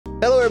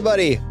Hello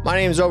everybody, my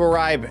name is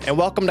RoboRyb and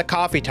welcome to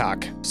Coffee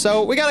Talk.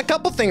 So we got a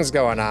couple things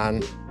going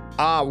on.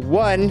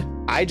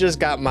 One, I just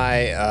got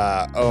my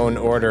own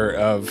order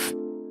of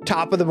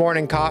top of the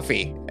morning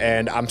coffee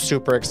and I'm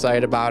super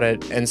excited about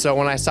it. And so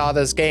when I saw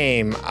this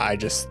game, I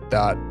just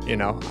thought, you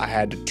know, I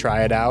had to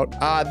try it out.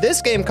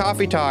 This game,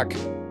 Coffee Talk,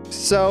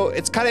 so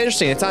it's kind of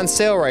interesting. It's on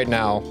sale right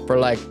now for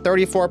like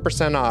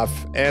 34%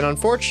 off. And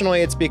unfortunately,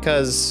 it's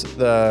because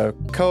the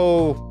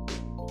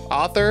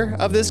co-author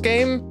of this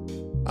game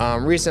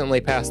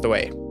recently passed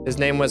away. His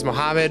name was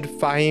Mohammed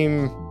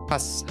Fahim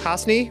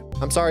Hasni.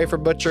 I'm sorry for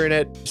butchering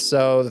it.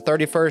 So the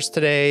 31st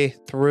today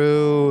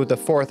through the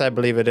 4th, I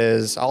believe it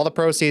is, all the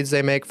proceeds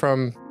they make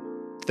from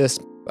this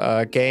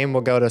game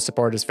will go to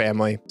support his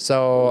family.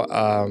 So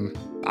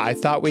I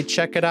thought we'd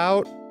check it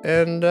out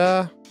and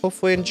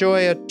hopefully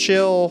enjoy a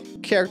chill,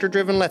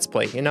 character-driven Let's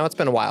Play. You know, it's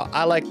been a while.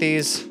 I like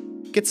these.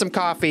 Get some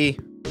coffee.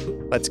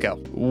 Let's go.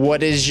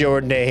 What is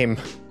your name,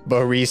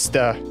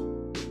 barista?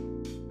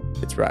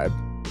 It's Ryb.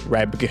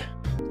 Ryb.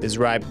 Is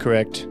Ryb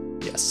correct?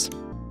 Yes.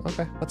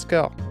 Okay, let's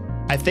go.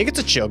 I think it's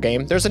a chill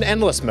game. There's an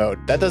endless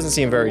mode. That doesn't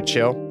seem very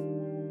chill.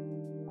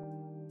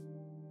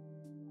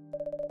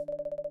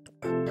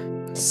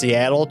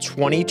 Seattle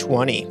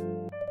 2020.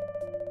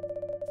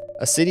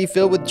 A city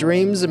filled with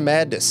dreams and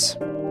madness.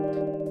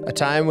 A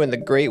time when the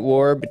Great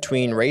War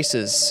between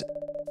races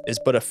is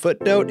but a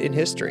footnote in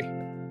history.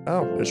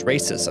 Oh, there's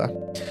races, huh?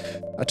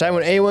 A time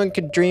when anyone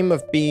can dream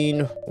of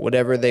being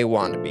whatever they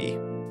want to be.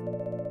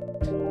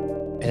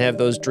 And have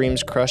those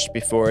dreams crushed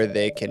before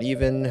they can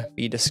even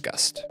be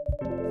discussed.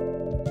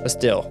 But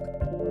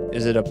still,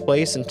 is it a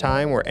place and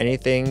time where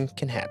anything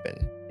can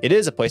happen? It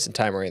is a place and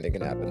time where anything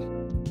can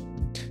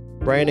happen.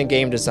 Writing and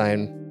game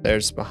design,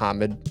 there's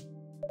Muhammad.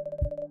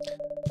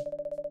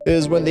 It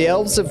is when the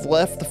elves have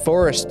left the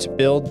forest to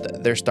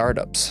build their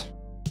startups.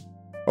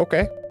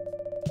 Okay.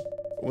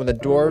 When the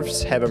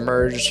dwarves have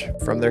emerged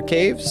from their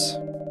caves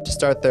to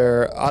start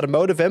their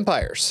automotive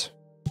empires.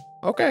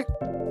 Okay.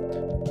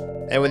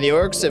 And when the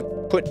orcs have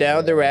put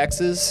down their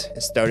axes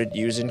and started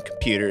using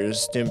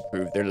computers to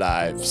improve their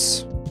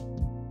lives.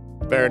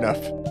 Fair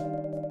enough.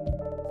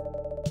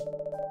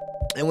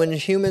 And when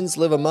humans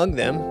live among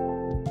them,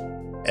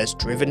 as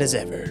driven as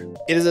ever.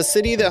 It is a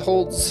city that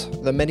holds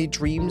the many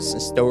dreams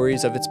and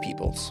stories of its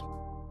peoples.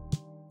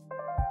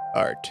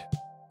 Art.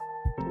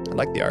 I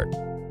like the art.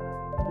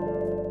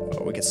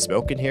 Oh, we can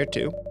smoke in here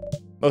too.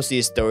 Most of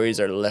these stories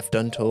are left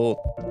untold.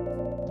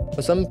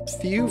 But some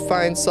few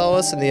find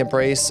solace in the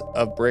embrace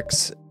of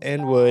bricks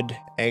and wood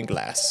and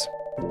glass.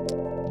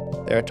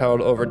 They are told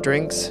over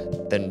drinks,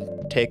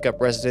 then take up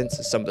residence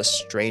in some of the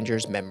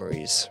strangers'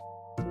 memories.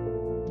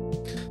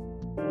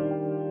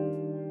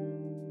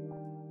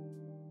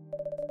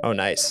 Oh,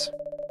 nice.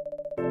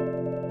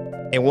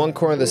 In one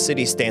corner of the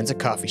city stands a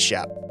coffee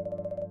shop.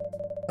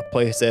 A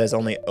place that is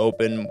only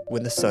open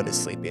when the sun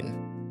is sleeping.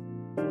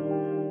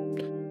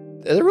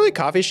 Are there really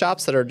coffee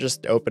shops that are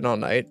just open all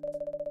night?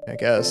 I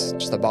guess,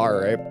 just a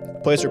bar, right? A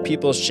place where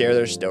people share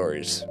their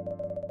stories.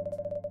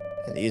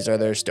 And these are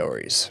their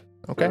stories.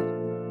 Okay.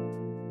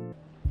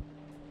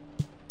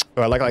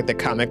 Oh, I like the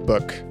comic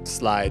book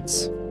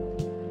slides.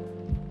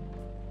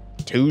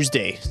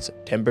 Tuesday,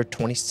 September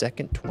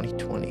 22nd,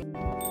 2020.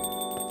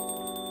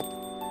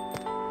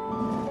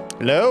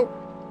 Hello?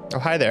 Oh,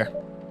 hi there.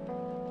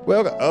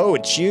 Well, oh,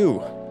 it's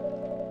you.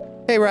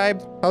 Hey, Ryb,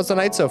 how's the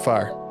night so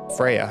far?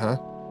 Freya, huh?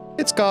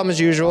 It's calm as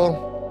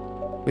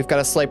usual. We've got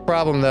a slight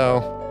problem,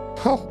 though.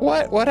 Oh,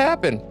 what? What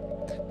happened?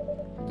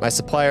 My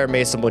supplier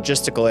made some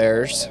logistical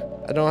errors.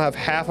 I don't have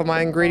half of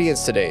my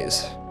ingredients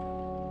today's.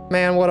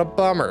 Man, what a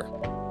bummer.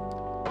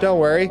 Don't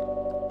worry.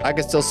 I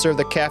can still serve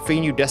the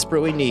caffeine you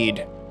desperately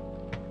need.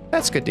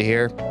 That's good to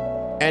hear.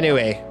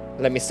 Anyway,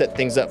 let me set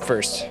things up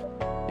first.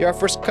 You're our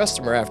first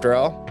customer, after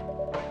all.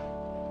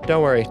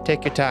 Don't worry.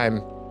 Take your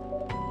time.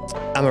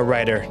 I'm a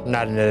writer,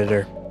 not an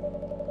editor.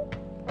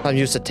 I'm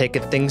used to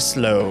taking things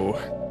slow.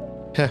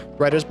 Huh,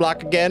 writer's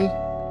block again?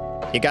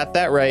 You got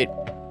that right.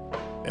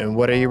 And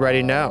what are you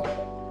writing now?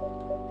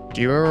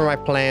 Do you remember my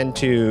plan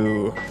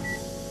to...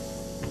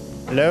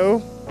 Hello?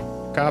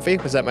 Coffee?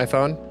 Was that my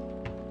phone?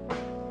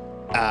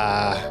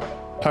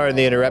 Pardon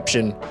the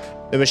interruption.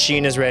 The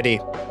machine is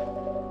ready.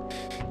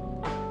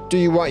 Do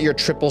you want your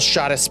triple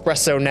shot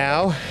espresso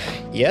now?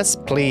 Yes,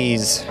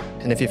 please.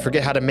 And if you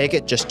forget how to make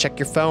it, just check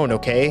your phone,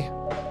 okay?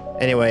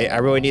 Anyway, I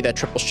really need that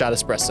triple shot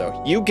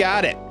espresso. You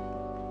got it.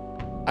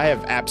 I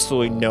have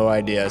absolutely no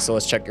idea, so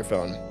let's check your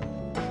phone.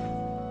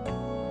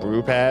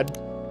 Brew pad.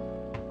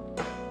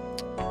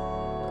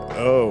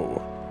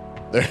 Oh,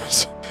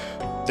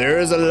 there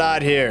is a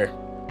lot here.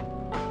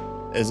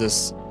 Is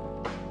this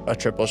a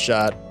triple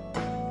shot?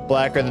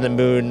 Blacker than the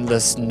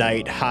moonless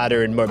night,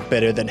 hotter and more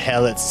bitter than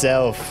hell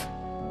itself.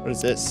 What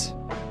is this?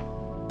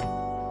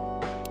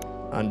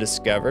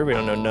 Undiscovered. We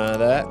don't know none of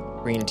that.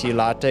 Green tea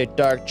latte,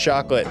 dark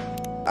chocolate.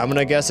 I'm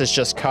gonna guess it's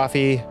just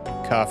coffee,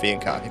 coffee,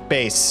 and coffee.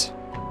 Base.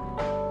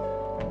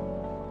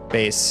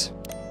 Base.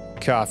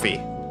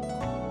 Coffee.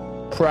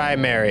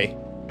 Primary.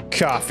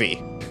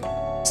 Coffee.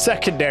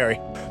 Secondary.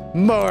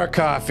 More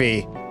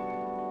coffee.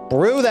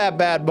 Brew that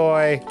bad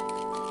boy.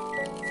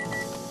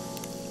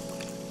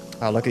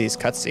 Oh, look at these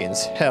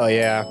cutscenes. Hell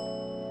yeah.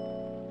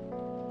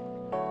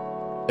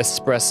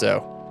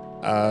 Espresso.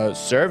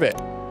 Serve it.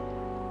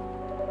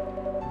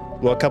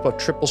 1 cup of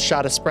triple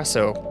shot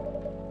espresso.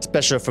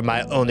 Special for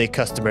my only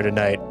customer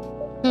tonight.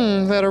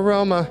 That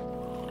aroma.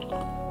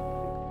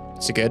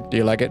 Is it good? Do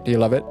you like it? Do you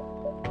love it?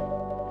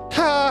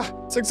 Ha!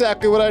 It's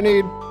exactly what I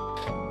need.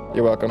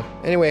 You're welcome.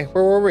 Anyway,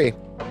 where were we?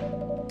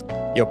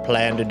 You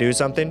plan to do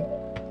something?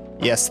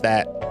 Yes,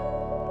 that.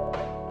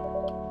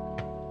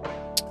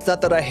 It's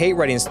not that I hate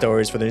writing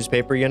stories for the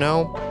newspaper, you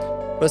know,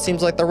 but it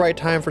seems like the right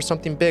time for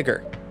something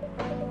bigger.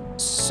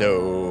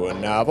 So, a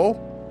novel?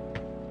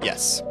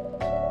 Yes.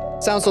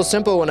 Sounds so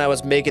simple when I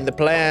was making the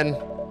plan.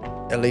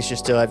 At least you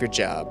still have your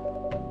job.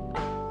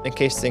 In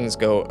case things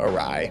go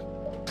awry.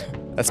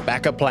 That's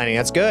backup planning,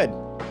 that's good.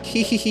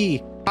 Hee hee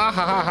hee. Ha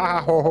ha ha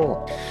ha ho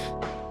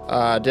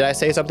ho. Did I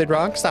say something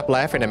wrong? Stop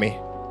laughing at me.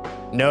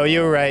 No,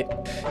 you were right.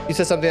 You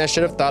said something I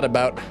should have thought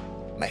about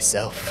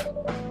myself.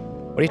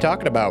 What are you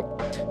talking about?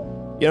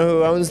 You know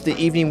who owns the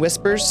Evening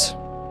Whispers?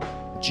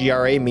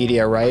 GRA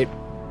Media, right?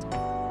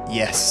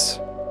 Yes.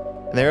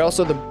 And they're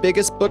also the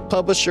biggest book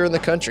publisher in the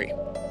country.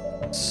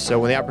 So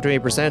when the opportunity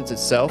presents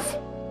itself,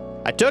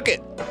 I took it.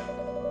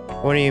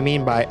 What do you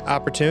mean by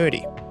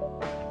opportunity?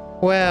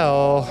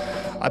 Well,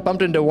 I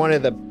bumped into one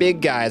of the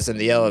big guys in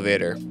the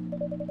elevator.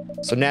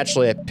 So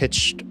naturally I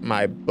pitched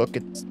my book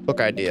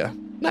idea.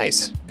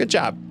 Nice, good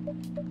job.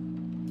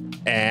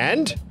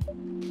 And?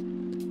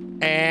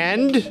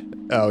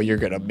 Oh, you're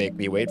gonna make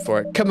me wait for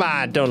it. Come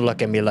on, don't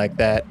look at me like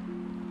that.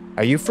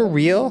 Are you for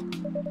real?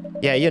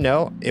 Yeah, you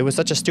know, it was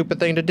such a stupid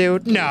thing to do.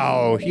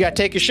 No, you gotta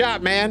take your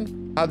shot,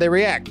 man. How'd they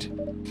react?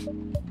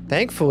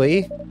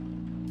 Thankfully,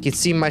 he'd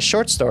seen my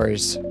short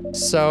stories,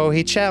 so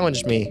he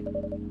challenged me.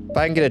 If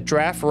I can get a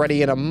draft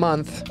ready in a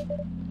month,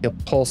 he'll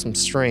pull some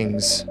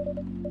strings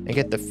and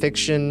get the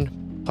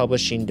fiction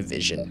publishing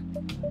division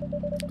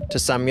to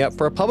sign me up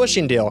for a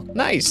publishing deal.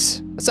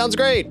 Nice, that sounds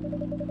great.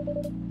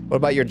 What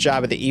about your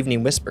job at the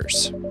Evening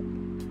Whispers?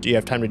 Do you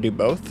have time to do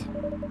both?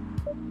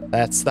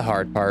 That's the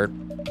hard part.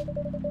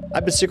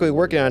 I've been secretly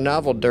working on a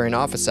novel during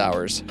office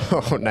hours.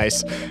 Oh,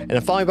 nice. And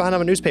I'm falling behind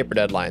on my newspaper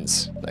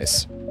deadlines.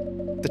 Nice.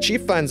 If the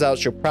chief finds out,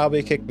 she'll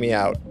probably kick me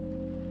out.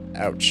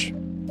 Ouch.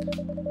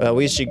 Well, at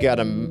least you got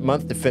a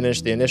month to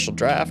finish the initial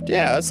draft.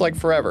 Yeah, that's like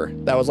forever.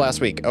 That was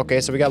last week.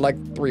 Okay, so we got like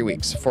 3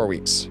 weeks, 4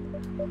 weeks.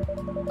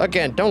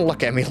 Again, don't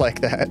look at me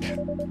like that.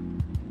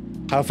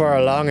 How far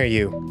along are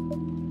you?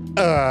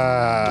 We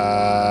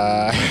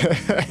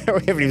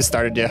haven't even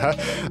started yet, huh?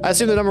 I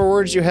assume the number of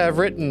words you have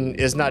written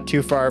is not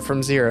too far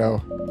from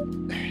 0.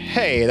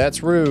 Hey,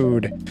 that's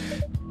rude.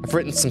 I've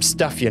written some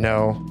stuff, you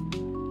know.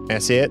 Can I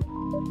see it?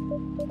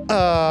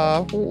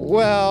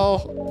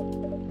 Well...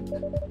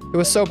 It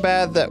was so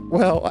bad that,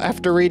 well,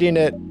 after reading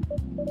it,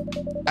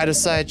 I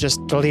decided just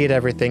delete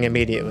everything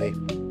immediately.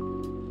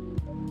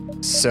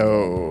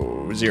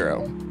 So,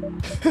 0.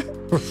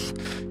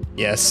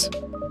 Yes.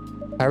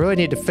 I really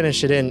need to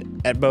finish it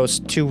in at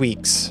most 2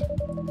 weeks.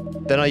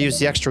 Then I'll use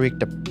the extra week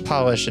to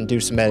polish and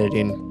do some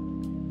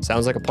editing.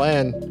 Sounds like a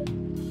plan.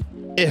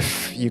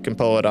 If you can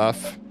pull it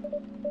off.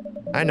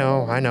 I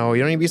know. You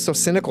don't need to be so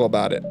cynical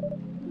about it.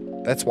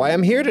 That's why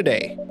I'm here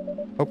today.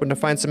 Hoping to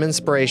find some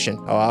inspiration.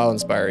 Oh, I'll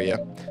inspire you.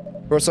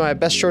 Wrote some of my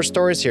best short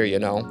stories here, you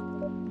know.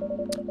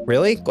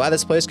 Really? Glad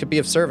this place could be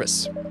of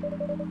service.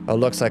 Oh,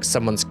 looks like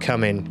someone's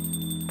coming.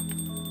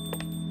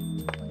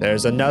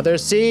 There's another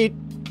seat.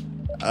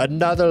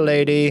 Another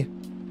lady.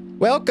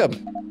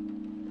 Welcome.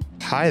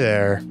 Hi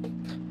there.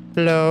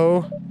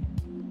 Hello.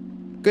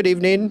 Good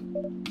evening.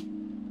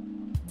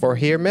 For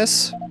here,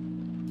 miss?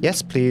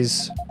 Yes,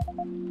 please.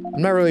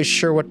 I'm not really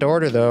sure what to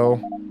order, though.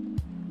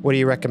 What do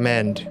you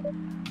recommend?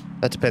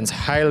 That depends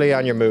highly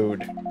on your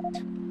mood.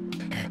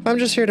 I'm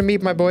just here to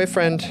meet my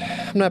boyfriend.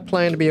 I'm not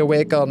planning to be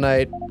awake all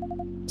night.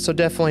 So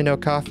definitely no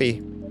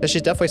coffee. Yeah,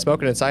 she's definitely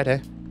smoking inside, eh?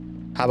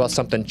 How about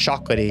something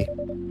chocolatey?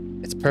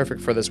 It's perfect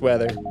for this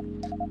weather.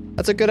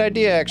 That's a good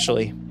idea,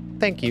 actually.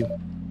 Thank you.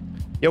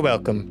 You're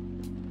welcome.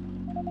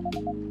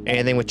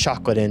 Anything with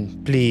chocolate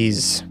in,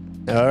 please.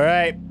 All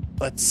right,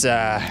 let's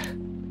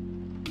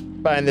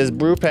find this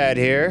brew pad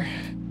here.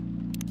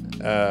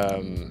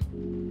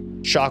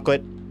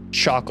 Chocolate.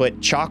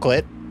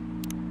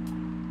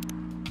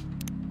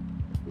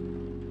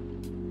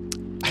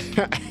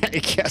 I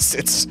guess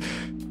it's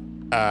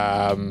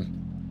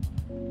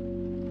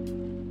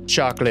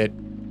chocolate.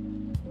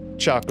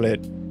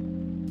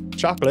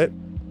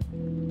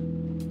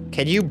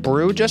 Can you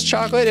brew just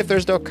chocolate if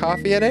there's no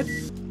coffee in it?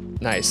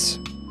 Nice.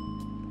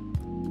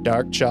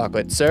 Dark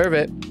chocolate. Serve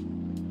it.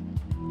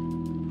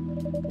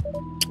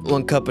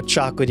 1 cup of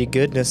chocolatey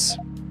goodness.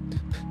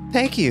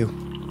 Thank you.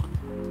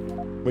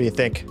 What do you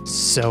think?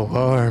 So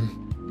warm.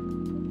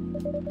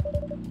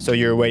 So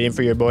you're waiting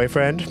for your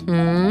boyfriend?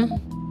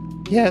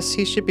 Yes,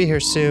 he should be here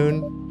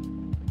soon.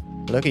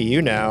 Look at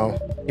you now.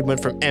 You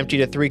went from empty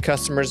to 3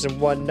 customers in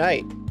 1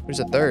 night. Who's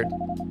a third?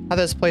 How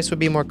this place would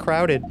be more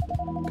crowded,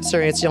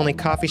 considering it's the only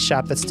coffee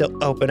shop that's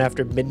still open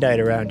after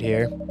midnight around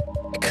here.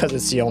 Because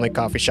it's the only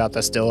coffee shop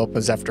that still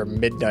opens after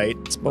midnight.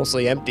 It's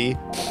mostly empty.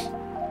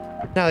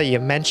 Now that you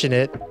mention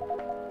it,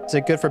 is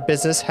it good for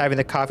business having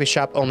the coffee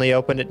shop only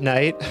open at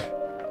night?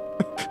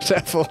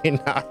 Definitely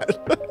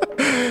not.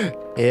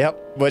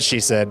 Yep, what she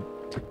said.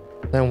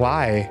 Then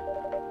why?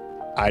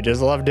 I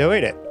just love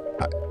doing it.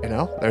 You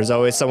know, there's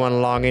always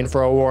someone longing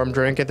for a warm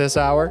drink at this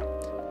hour.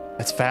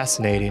 That's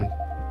fascinating.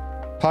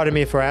 Pardon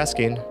me for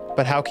asking,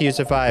 but how can you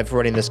survive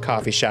running this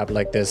coffee shop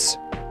like this?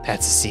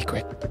 That's a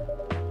secret.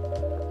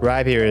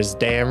 Ryb here is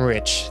damn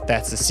rich.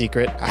 That's the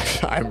secret.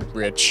 I'm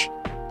rich.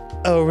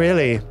 Oh,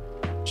 really?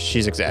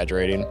 She's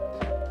exaggerating.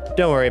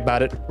 Don't worry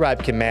about it.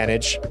 Ryb can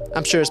manage.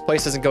 I'm sure his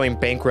place isn't going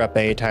bankrupt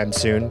anytime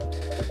soon.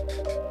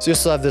 So you'll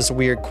still have this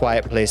weird,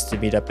 quiet place to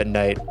meet up at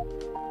night.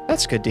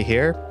 That's good to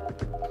hear.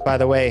 By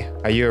the way,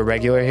 are you a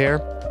regular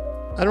here?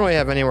 I don't really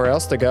have anywhere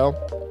else to go.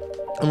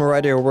 I'm a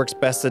writer who works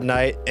best at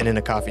night and in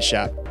a coffee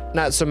shop.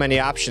 Not so many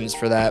options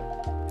for that.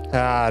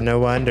 Ah, no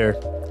wonder.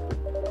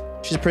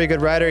 She's a pretty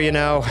good writer, you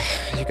know.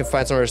 You can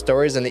find some of her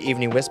stories in the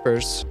Evening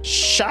Whispers.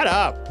 Shut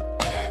up!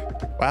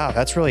 Wow,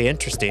 that's really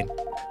interesting.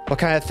 What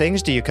kind of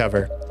things do you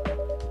cover?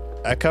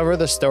 I cover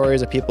the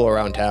stories of people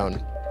around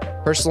town.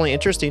 Personally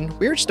interesting,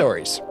 weird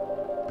stories.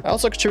 I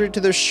also contribute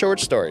to their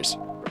short stories.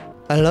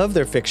 I love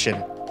their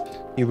fiction.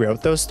 You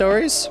wrote those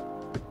stories?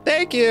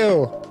 Thank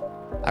you!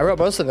 I wrote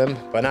most of them,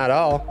 but not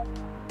all.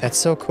 That's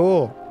so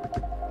cool.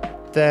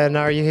 Then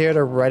are you here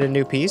to write a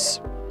new piece?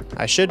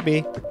 I should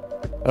be.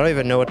 I don't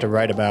even know what to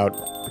write about.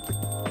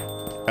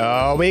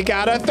 Oh, we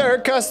got a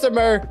third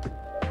customer!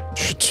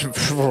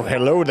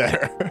 Hello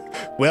there.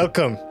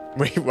 Welcome.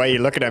 Why are you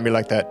looking at me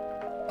like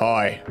that?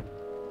 Hi.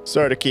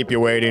 Sorry to keep you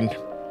waiting.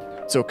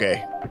 It's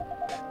okay.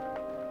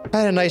 I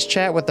had a nice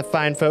chat with the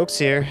fine folks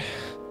here.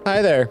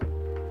 Hi there.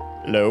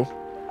 Hello.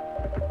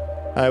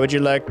 Would you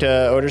like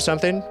to order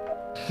something?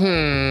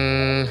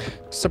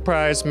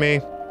 Surprise me.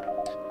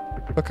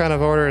 What kind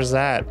of order is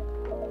that?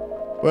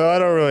 Well, I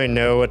don't really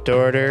know what to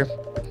order.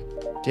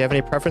 Do you have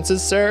any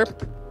preferences, sir?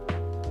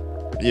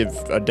 You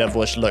have a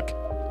devilish look.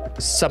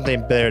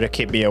 Something better to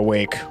keep me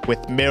awake.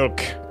 With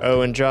milk.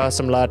 Oh, and draw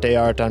some latte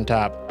art on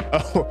top.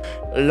 Oh,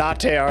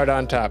 latte art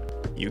on top.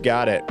 You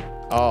got it.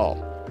 All.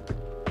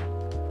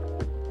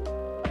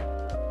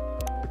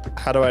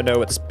 How do I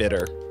know it's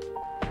bitter?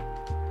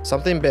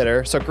 Something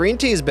bitter. So green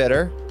tea is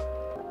bitter.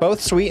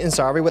 Both sweet and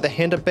savory with a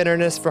hint of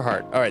bitterness for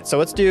heart. All right, so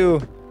let's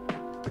do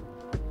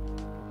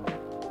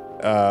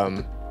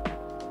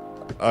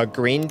a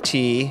green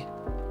tea,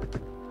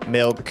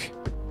 milk.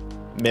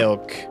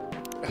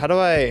 How do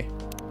I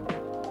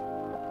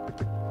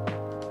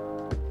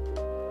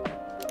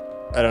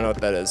don't know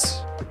what that is.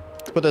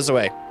 Let's put this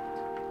away.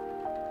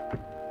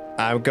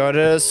 I'm going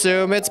to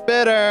assume it's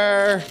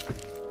bitter.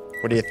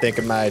 What do you think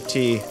of my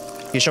tea?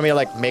 Can you show me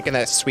like making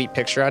that sweet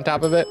picture on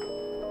top of it?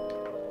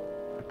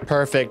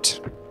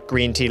 Perfect.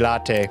 Green tea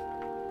latte.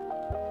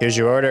 Here's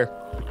your order.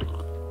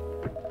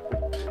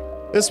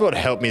 This won't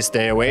help me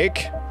stay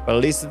awake, but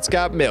at least it's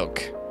got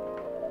milk.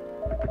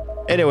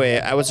 Anyway,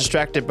 I was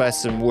distracted by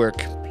some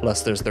work,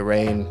 plus there's the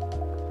rain.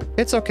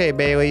 It's okay,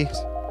 Bailey.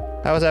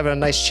 I was having a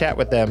nice chat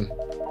with them.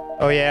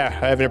 Oh yeah,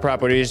 I haven't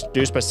properly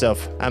introduced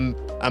myself. I'm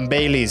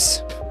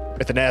Bailey's,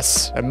 with an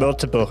S. I'm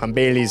multiple. I'm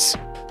Bailey's.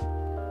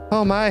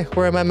 Oh my,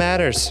 where are my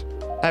manners?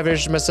 I haven't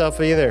introduced myself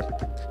either.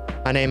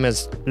 My name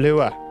is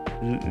Lua.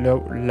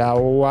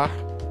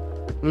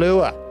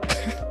 Lua.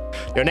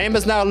 Your name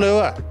is now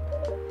Lua.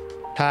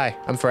 Hi,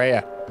 I'm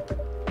Freya.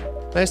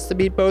 Nice to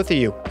meet both of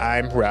you.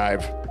 I'm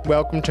Ryb.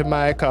 Welcome to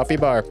my coffee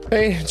bar.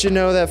 Hey, did you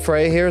know that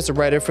Freya here is a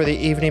writer for the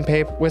Evening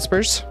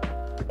Whispers?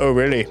 Oh,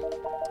 really?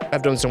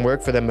 I've done some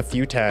work for them a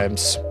few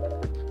times.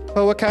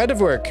 Oh, what kind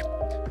of work?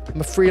 I'm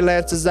a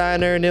freelance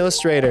designer and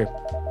illustrator.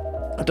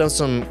 I've done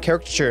some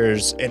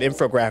caricatures and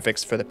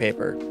infographics for the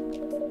paper.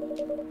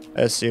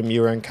 I assume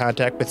you were in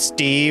contact with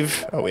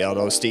Steve. Oh, we all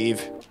know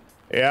Steve.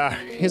 Yeah,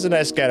 he's a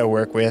nice guy to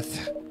work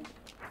with.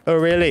 Oh,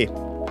 really?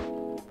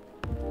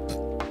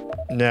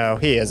 No,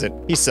 he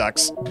isn't. He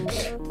sucks.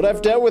 But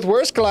I've dealt with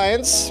worse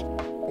clients.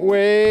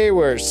 Way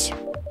worse.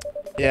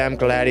 Yeah, I'm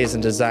glad he's in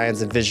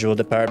designs and visual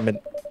department.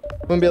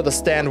 Wouldn't be able to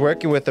stand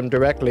working with him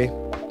directly.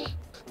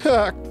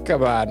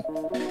 Come on.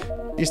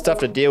 He's tough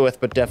to deal with,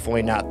 but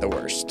definitely not the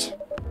worst.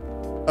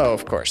 Oh,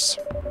 of course.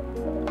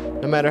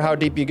 No matter how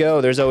deep you go,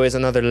 there's always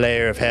another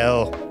layer of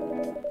hell.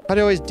 How do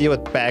you always deal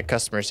with bad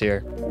customers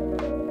here?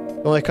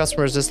 The only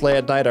customers this late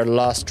at night are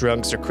lost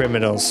drunks or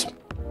criminals.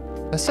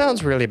 That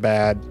sounds really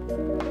bad.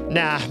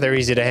 Nah, they're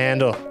easy to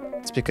handle.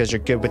 It's because you're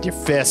good with your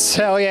fists.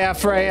 Hell yeah,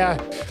 Freya!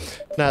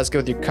 Not as good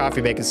with your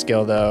coffee making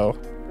skill, though.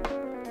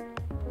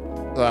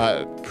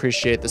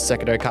 Appreciate the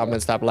secondary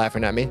compliment. Stop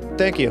laughing at me.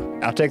 Thank you.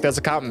 I'll take that as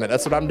a compliment.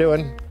 That's what I'm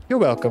doing. You're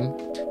welcome.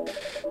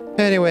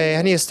 Anyway,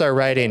 I need to start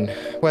writing.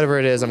 Whatever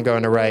it is I'm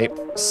going to write.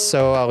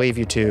 So I'll leave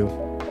you two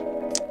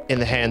in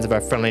the hands of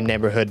our friendly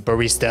neighborhood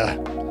barista.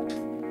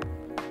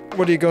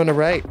 What are you going to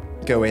write?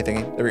 Go away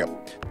thingy. There we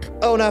go.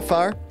 Oh, not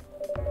far.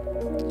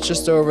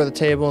 Just over the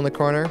table in the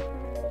corner.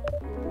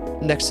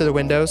 Next to the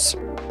windows.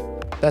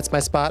 That's my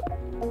spot.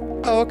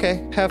 Oh,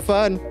 okay. Have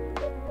fun.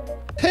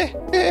 Hey,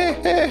 hey,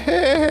 hey.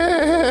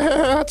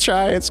 I'll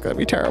try. It's gonna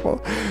be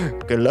terrible.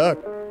 Good luck.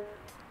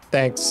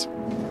 Thanks.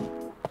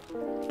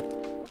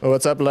 Oh,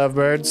 what's up,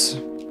 lovebirds?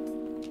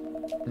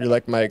 You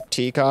like my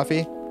tea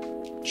coffee?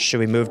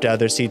 Should we move to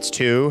other seats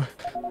too?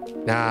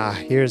 Nah,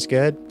 here's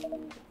good.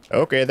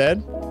 Okay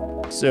then.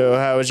 So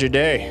how was your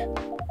day?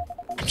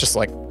 I'm just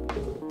like,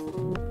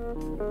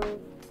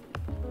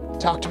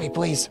 talk to me,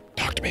 please.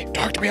 Talk to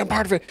me, I'm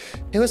part of it.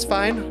 It was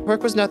fine,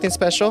 work was nothing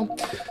special.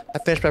 I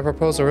finished my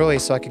proposal early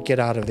so I could get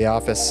out of the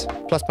office.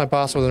 Plus my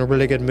boss was in a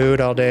really good mood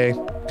all day.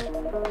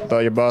 Thought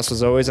your boss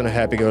was always in a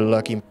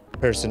happy-go-lucky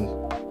person.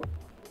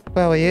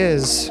 Well, he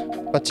is,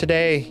 but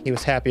today he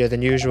was happier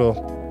than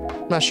usual.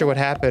 I'm not sure what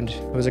happened.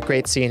 It was a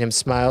great seeing him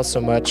smile so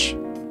much.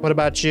 What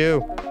about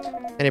you?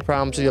 Any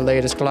problems with your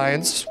latest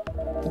clients?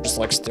 I'm just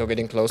like still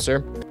getting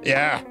closer.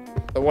 Yeah,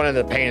 the one in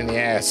the pain in the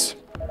ass.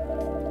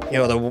 You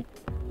know,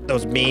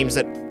 those memes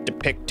that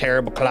depict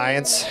terrible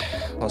clients?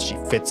 Well, she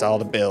fits all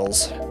the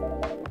bills.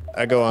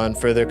 I go on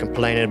further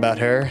complaining about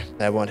her.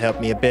 That won't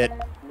help me a bit.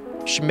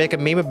 Should make a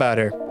meme about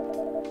her.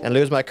 And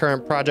lose my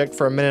current project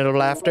for a minute of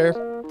laughter?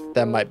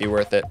 That might be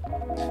worth it.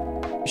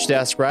 You should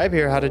ask Ryb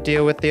here how to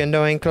deal with the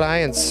annoying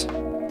clients.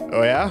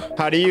 Oh yeah?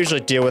 How do you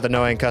usually deal with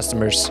annoying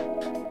customers?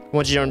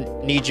 Ones you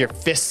don't need your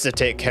fists to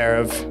take care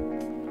of.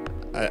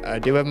 I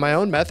do have my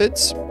own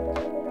methods.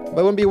 But it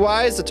wouldn't be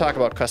wise to talk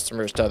about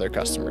customers to other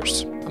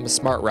customers. I'm a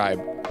smart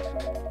Ryb.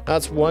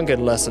 That's one good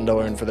lesson to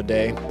learn for the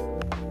day.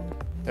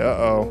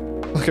 Uh-oh.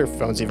 Look, her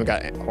phone's even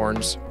got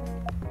horns.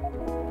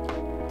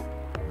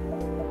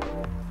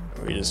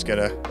 Are we just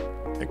gonna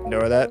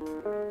ignore that?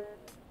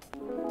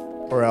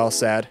 We're all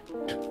sad.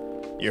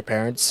 Your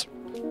parents?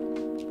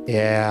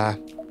 Yeah.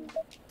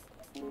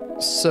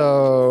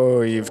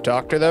 So, you've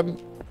talked to them?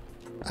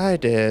 I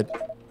did.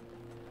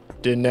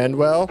 Didn't end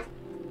well?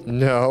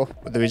 No.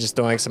 Were we just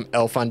doing some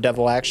elf on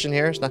devil action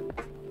here? It's not...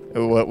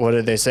 What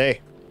did they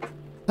say?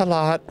 A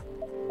lot.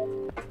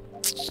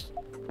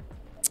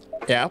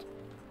 Yeah?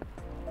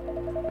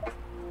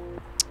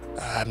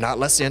 I'm not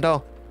listening at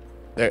all.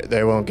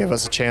 They won't give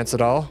us a chance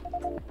at all?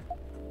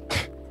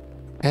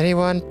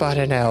 Anyone but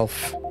an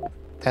elf.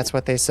 That's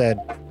what they said.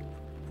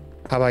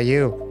 How about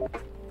you?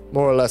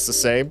 More or less the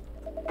same.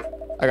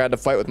 I got to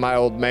fight with my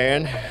old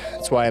man.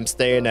 That's why I'm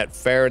staying at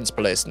Farron's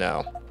place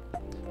now.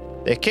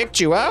 They kicked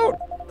you out?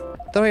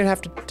 You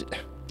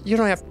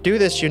don't have to do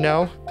this, you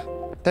know.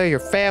 They're your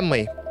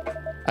family.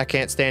 I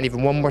can't stand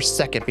even one more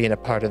second being a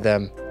part of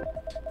them.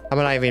 I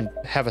might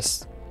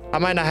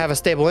not have a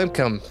stable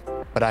income,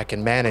 but I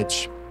can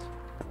manage.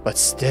 But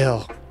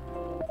still.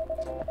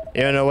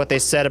 You don't know what they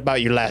said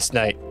about you last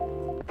night.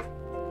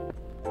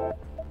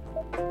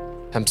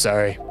 I'm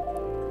sorry.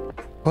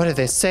 What did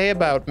they say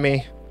about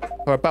me?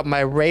 Or about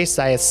my race,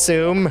 I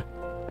assume?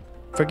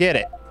 Forget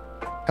it.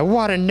 I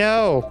want to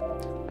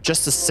know.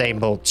 Just the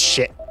same old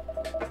shit.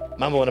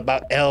 Mumbling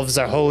about elves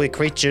are holy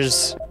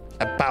creatures.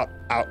 About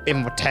our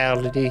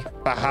immortality.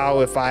 About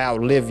how if I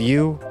outlive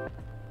you.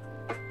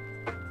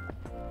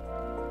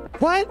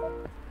 What?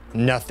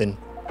 Nothing.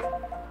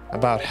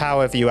 About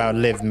how if you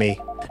outlive me.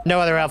 No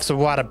other elves would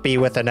want to be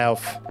with an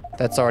elf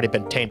that's already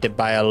been tainted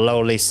by a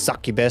lowly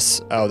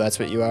succubus. Oh, that's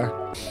what you are?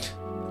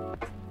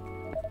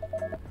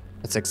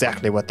 That's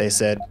exactly what they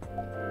said.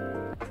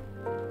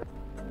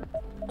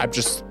 I'm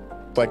just,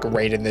 like,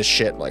 rating this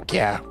shit. Like,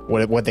 yeah,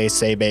 what they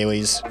say,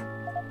 Baileys.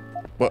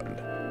 What?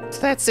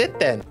 So that's it,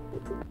 then.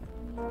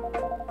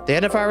 The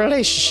end of our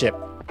relationship.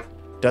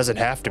 Doesn't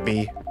have to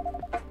be.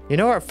 You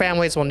know our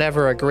families will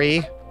never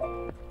agree.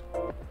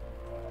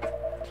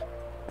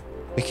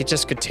 We could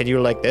just continue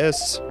like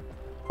this.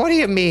 What do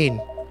you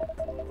mean?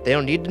 They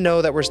don't need to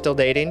know that we're still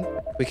dating.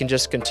 We can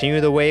just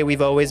continue the way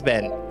we've always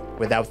been,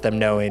 without them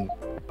knowing.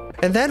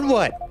 And then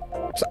what?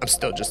 So I'm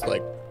still just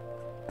like...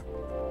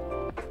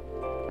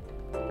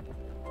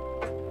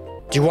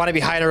 Do you want to be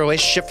high in a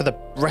relationship for the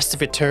rest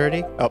of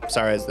eternity? Oh,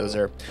 sorry, those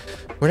are...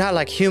 We're not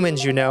like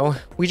humans, you know.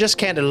 We just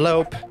can't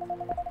elope.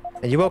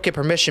 And you won't get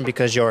permission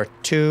because you're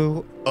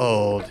too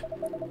old.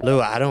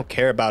 Lua, I don't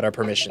care about our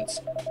permissions.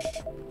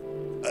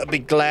 I'll be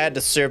glad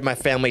to serve my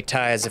family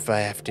ties if I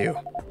have to.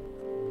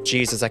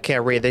 Jesus, I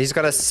can't read that. He's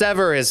gonna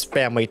sever his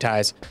family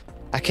ties.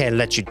 I can't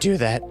let you do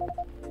that.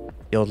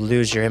 You'll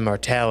lose your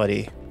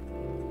immortality.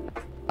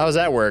 How does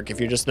that work? If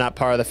you're just not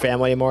part of the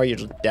family anymore,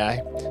 you'll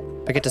die?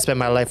 If I get to spend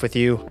my life with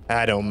you,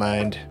 I don't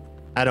mind.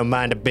 I don't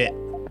mind a bit.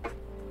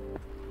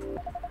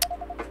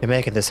 You're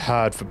making this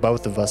hard for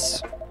both of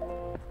us.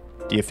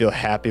 Do you feel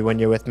happy when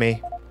you're with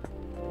me?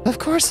 Of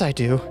course I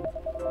do.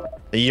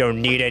 You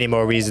don't need any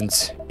more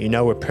reasons. You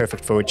know we're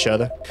perfect for each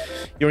other.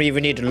 You don't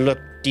even need to look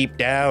deep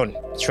down.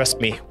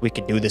 Trust me, we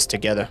can do this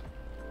together.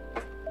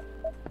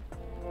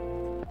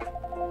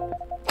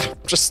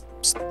 Just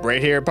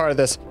right here, part of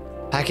this.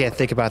 I can't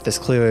think about this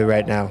clearly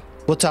right now.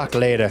 We'll talk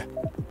later.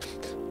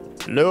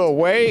 Lua,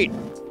 wait!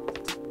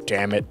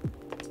 Damn it.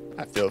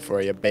 I feel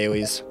for you,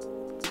 Baileys.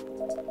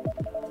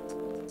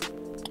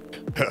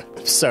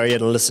 Sorry you had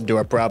to listen to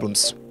our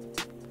problems.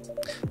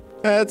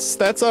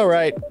 That's all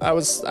right. I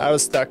was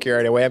stuck here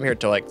anyway. I'm here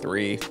till like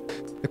 3.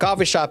 The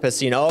coffee shop has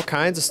seen all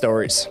kinds of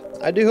stories.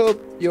 I do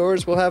hope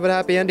yours will have a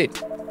happy ending.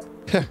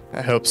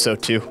 I hope so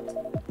too.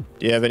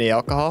 Do you have any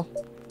alcohol?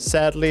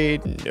 Sadly,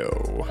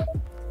 no.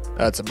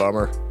 That's a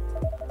bummer.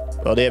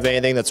 Well, do you have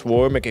anything that's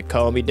warm and can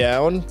calm me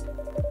down?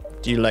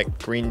 Do you like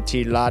green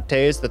tea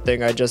lattes, the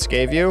thing I just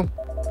gave you?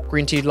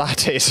 Green tea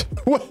lattes.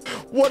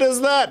 What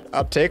is that?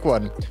 I'll take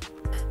one.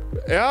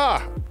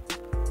 Yeah.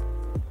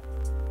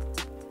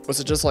 Was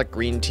it just like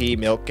green tea,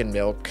 milk, and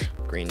milk?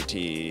 Green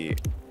tea,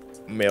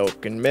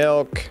 milk, and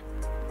milk.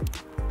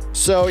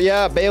 So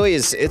yeah,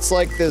 Bailey's, it's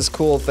like this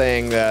cool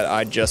thing that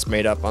I just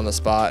made up on the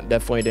spot.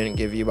 Definitely didn't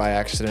give you by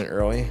accident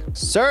early.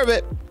 Serve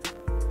it.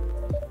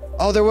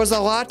 Oh, there was a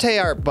latte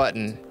art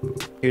button.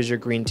 Here's your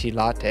green tea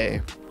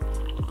latte.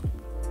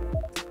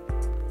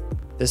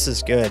 This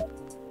is good.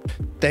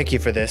 Thank you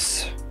for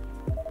this.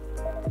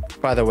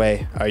 By the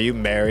way, are you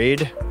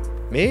married?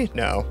 Me?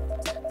 No.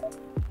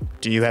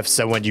 Do you have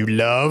someone you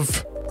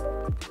love?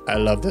 I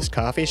love this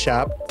coffee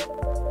shop,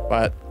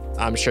 but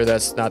I'm sure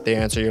that's not the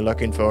answer you're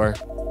looking for.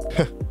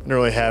 I don't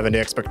really have any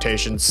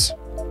expectations.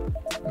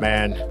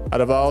 Man,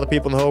 out of all the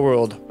people in the whole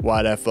world,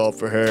 why'd I fall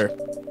for her?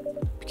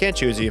 You can't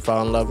choose who you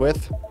fall in love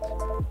with.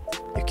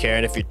 You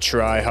can if you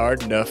try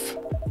hard enough.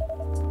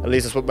 At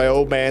least that's what my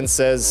old man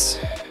says.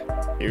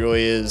 He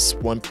really is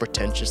one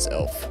pretentious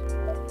elf.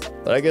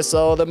 But I guess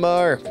all of them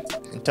are.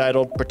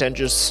 Entitled,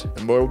 pretentious,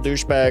 immortal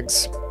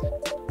douchebags.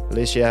 At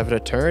least you have an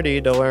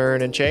eternity to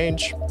learn and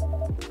change.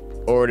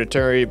 Or an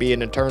eternity to be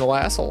an eternal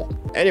asshole.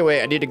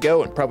 Anyway, I need to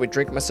go and probably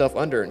drink myself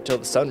under until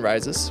the sun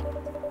rises.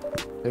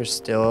 There's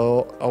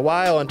still a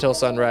while until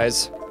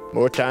sunrise.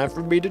 More time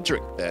for me to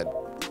drink then.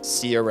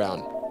 See you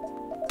around.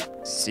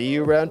 See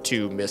you around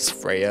too, Miss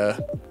Freya.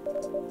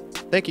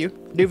 Thank you.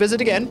 Do visit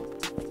again.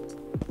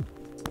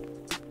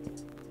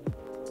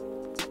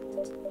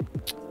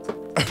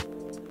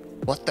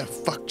 What the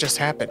fuck just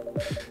happened?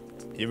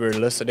 You were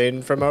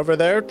listening from over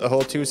there? The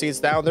whole 2 seats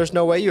down? There's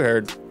no way you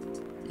heard.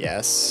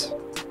 Yes.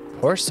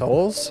 Poor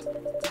souls.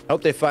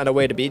 Hope they find a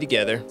way to be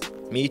together.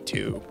 Me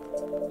too.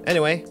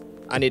 Anyway,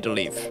 I need to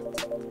leave.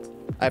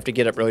 I have to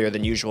get up earlier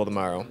than usual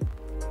tomorrow.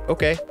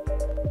 Okay.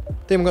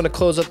 Think I'm gonna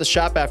close up the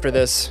shop after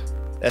this.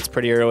 That's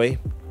pretty early.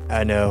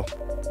 I know.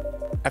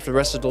 After the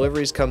rest of the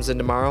deliveries comes in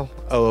tomorrow,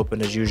 I'll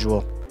open as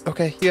usual.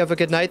 Okay, you have a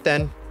good night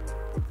then.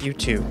 You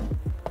too.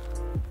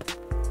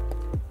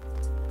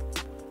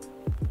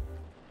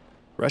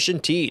 Russian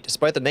tea,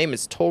 despite the name,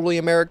 it's totally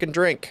American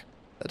drink.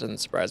 That doesn't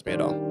surprise me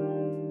at all.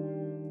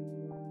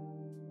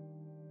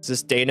 Is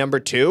this day number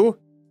 2?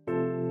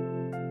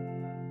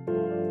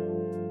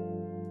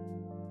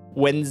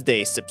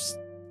 Wednesday,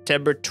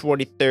 September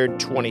 23rd,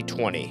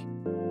 2020.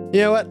 You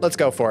know what? Let's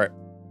go for it.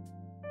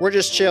 We're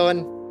just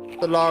chilling.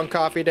 The long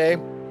coffee day.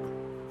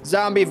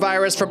 Zombie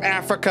virus from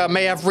Africa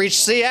may have reached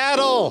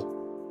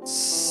Seattle.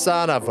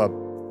 Son of a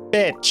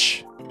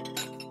bitch.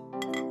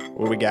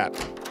 What do we got?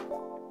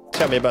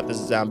 Tell me about this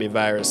zombie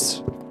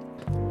virus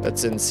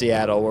that's in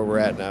Seattle where we're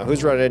at now.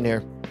 Who's running in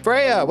here?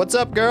 Freya, what's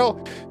up,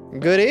 girl?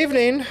 Good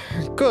evening.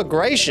 Good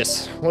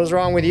gracious. What is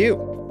wrong with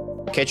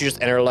you? Can't you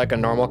just enter like a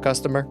normal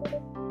customer?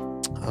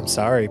 I'm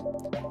sorry.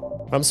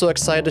 I'm so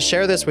excited to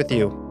share this with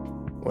you.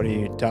 What are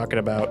you talking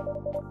about?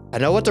 I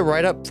know what to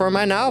write up for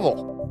my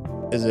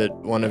novel. Is it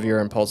one of your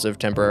impulsive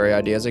temporary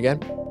ideas again?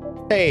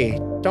 Hey,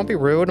 don't be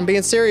rude. I'm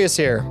being serious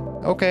here.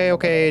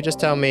 Okay, just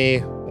tell me,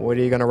 what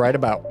are you gonna write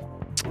about?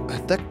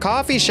 The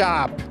coffee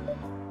shop.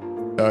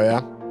 Oh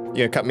yeah? You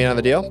gonna cut me out of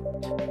the deal?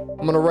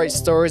 I'm gonna write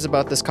stories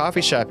about this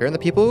coffee shop here and the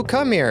people who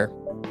come here.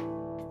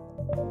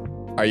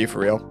 Are you for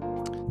real?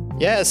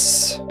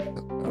 Yes.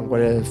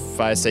 What if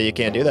I say you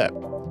can't do that?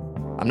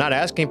 I'm not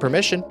asking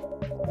permission.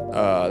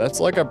 That's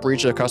like a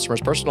breach of the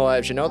customer's personal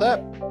lives, you know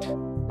that?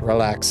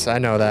 Relax, I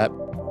know that.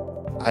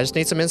 I just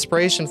need some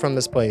inspiration from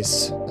this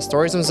place. The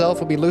stories themselves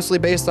will be loosely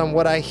based on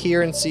what I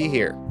hear and see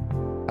here.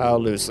 How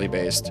loosely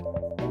based?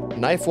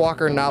 Knife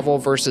Walker novel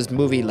versus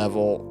movie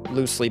level,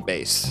 loosely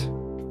based.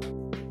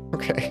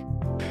 Okay.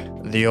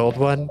 The old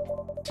one?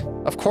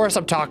 Of course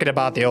I'm talking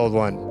about the old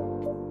one.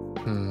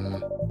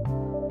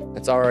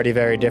 It's already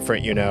very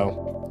different, you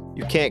know.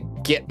 You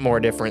can't get more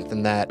different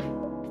than that.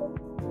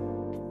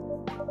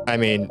 I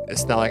mean,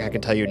 it's not like I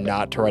can tell you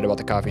not to write about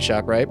the coffee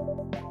shop, right?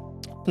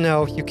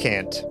 No, you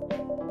can't.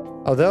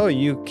 Although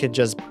you could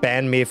just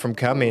ban me from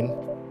coming.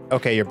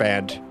 Okay, you're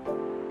banned.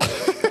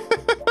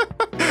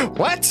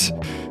 What?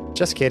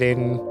 Just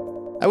kidding.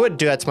 I wouldn't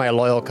do that to my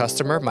loyal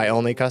customer, my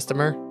only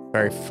customer.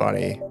 Very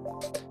funny.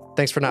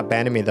 Thanks for not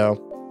banning me,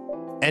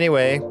 though.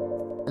 Anyway,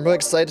 I'm really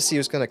excited to see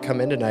who's gonna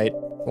come in tonight.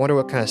 I wonder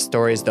what kind of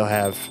stories they'll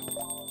have.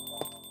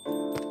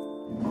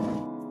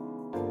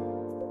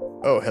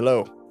 Oh,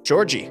 hello.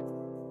 Georgie.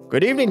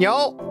 Good evening,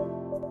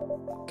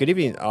 y'all. Good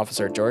evening,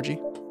 Officer Georgie.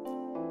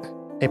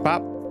 Hey,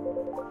 Pop.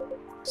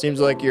 Seems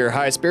like you're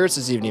high spirits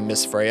this evening,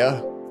 Miss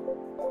Freya.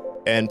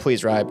 And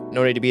please, Ryb,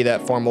 no need to be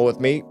that formal with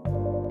me.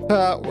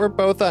 We're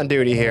both on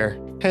duty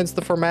here, hence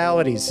the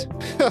formalities.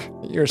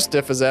 You're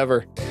stiff as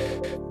ever.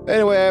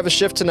 Anyway, I have a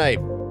shift tonight,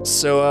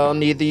 so I'll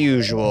need the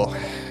usual.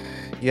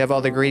 You have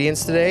all the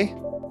ingredients today?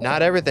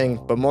 Not everything,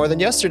 but more than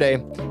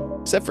yesterday,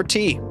 except for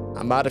tea.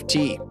 I'm out of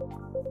tea.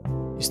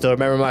 You still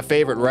remember my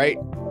favorite, right?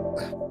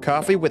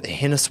 Coffee with a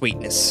hint of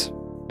sweetness.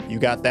 You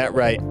got that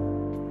right.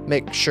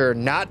 Make sure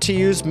not to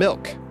use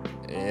milk.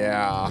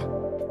 Yeah.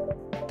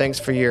 Thanks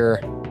for your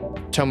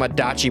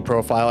Tomodachi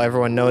profile.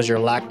 Everyone knows you're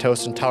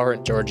lactose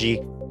intolerant,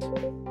 Georgie.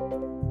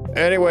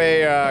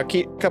 Anyway,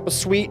 keep a cup of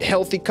sweet,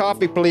 healthy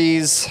coffee,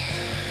 please.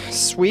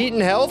 Sweet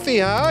and healthy,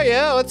 huh?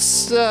 Yeah, let's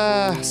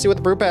see what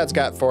the brew pad's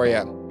got for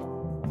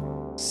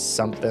you.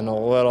 Something a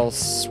little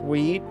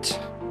sweet.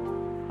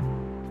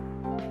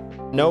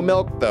 No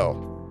milk,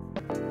 though.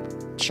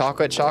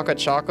 Chocolate, chocolate,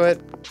 chocolate.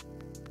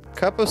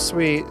 Cup of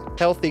sweet,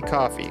 healthy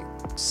coffee.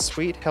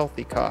 Sweet,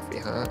 healthy coffee,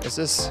 huh? Is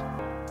this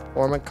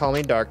warm and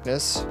calming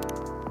darkness?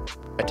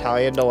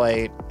 Italian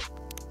delight.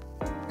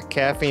 A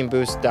caffeine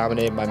boost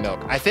dominated by milk.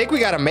 I think we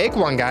gotta make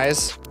one,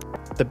 guys.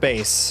 The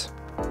base.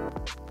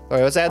 All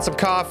right, let's add some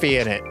coffee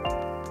in it.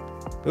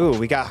 Ooh,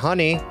 we got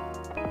honey.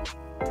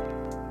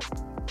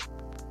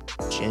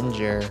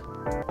 Ginger.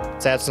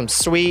 Let's add some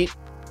sweet.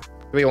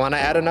 Do we want to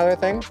add another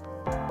thing?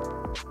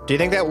 Do you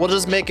think that we'll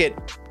just make it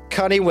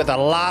honey with a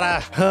lot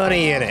of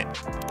honey in it?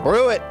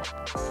 Brew it.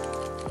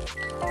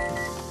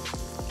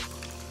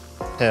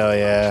 Hell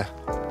yeah.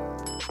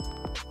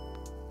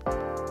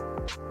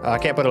 Oh, I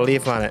can't put a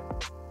leaf on it.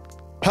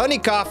 Honey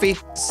coffee,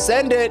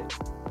 send it.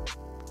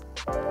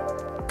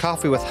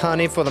 Coffee with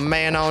honey for the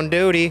man on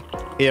duty.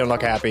 He don't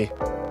look happy.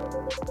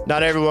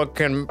 Not everyone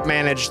can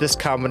manage this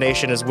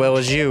combination as well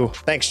as you.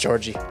 Thanks,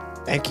 Georgie.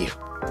 Thank you.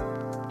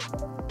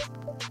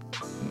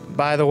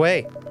 By the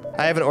way,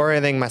 I haven't ordered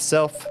anything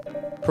myself.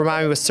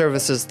 Provide me with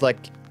services like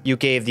you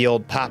gave the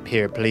old pop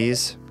here,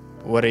 please.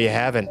 What are you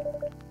having?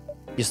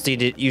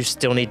 You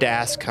still need to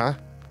ask, huh?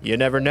 You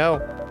never know.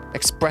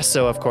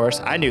 Espresso, of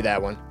course. I knew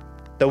that one.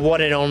 The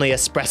one and only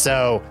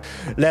espresso.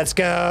 Let's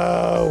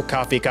go.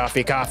 Coffee,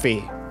 coffee,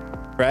 coffee.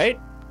 Right?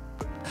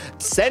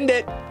 Send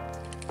it.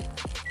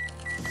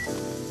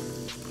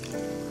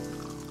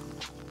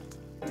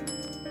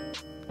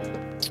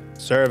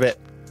 Serve it.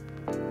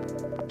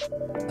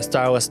 A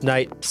starless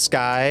night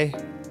sky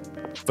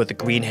for the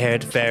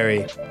green-haired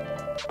fairy.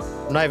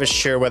 I'm not even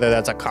sure whether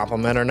that's a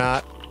compliment or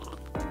not.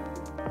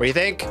 What do you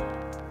think?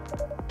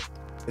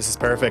 This is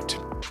perfect.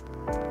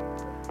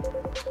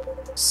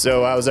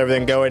 So how's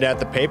everything going at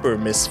the paper,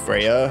 Miss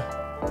Freya?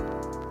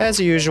 As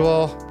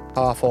usual,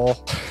 awful.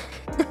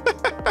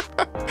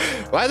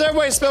 Why is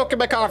everybody smoking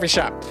my coffee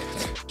shop?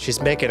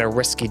 She's making a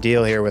risky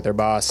deal here with her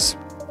boss.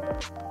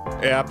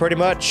 Yeah, pretty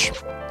much.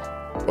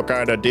 What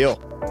kind of deal?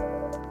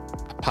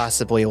 A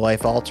possibly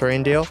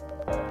life-altering deal.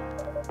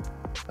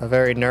 A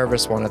very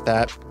nervous one at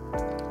that.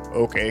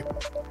 Okay.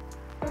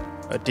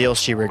 A deal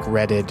she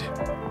regretted.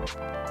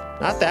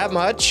 Not that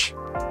much.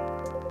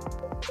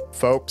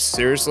 Folks,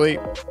 seriously?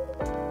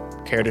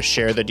 Care to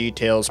share the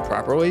details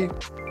properly?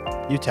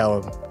 You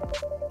tell him.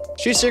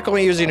 She's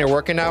secretly using her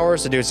working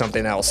hours to do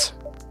something else.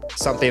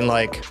 Something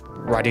like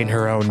writing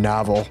her own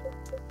novel.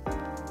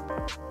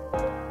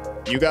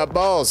 You got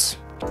balls,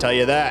 I can tell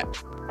you that.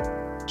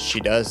 She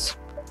does.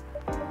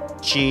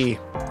 Gee,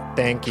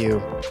 thank you.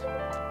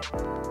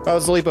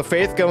 How's the leap of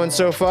faith going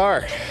so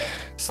far?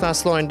 It's not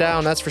slowing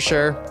down, that's for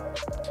sure.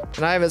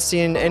 And I haven't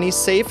seen any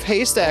safe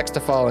haystacks to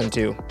fall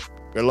into.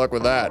 Good luck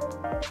with that.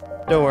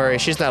 Don't worry,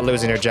 she's not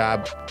losing her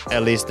job.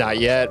 At least not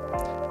yet.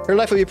 Her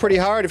life will be pretty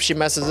hard if she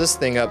messes this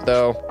thing up,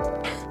 though.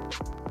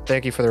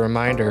 Thank you for the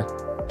reminder.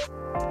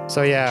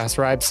 So yeah, as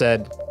Ryb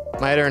said,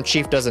 my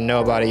editor-in-chief doesn't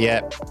know about it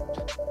yet.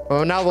 Well,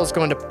 my novel's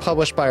going to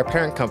publish by our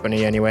parent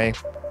company anyway.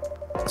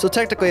 So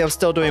technically, I'm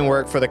still doing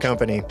work for the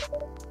company.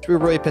 She'll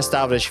be really pissed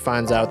off if she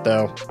finds out,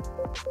 though.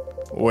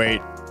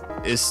 Wait,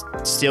 is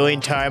stealing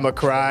time a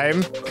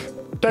crime?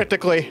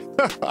 Technically,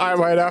 I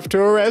might have to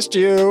arrest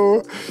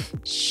you.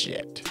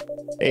 Shit.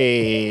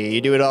 Hey,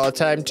 you do it all the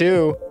time,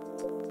 too.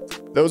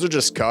 Those are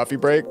just coffee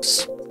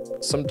breaks.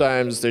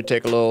 Sometimes they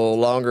take a little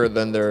longer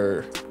than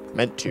they're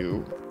meant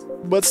to.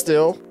 But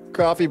still,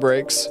 coffee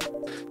breaks.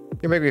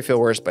 You make me feel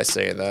worse by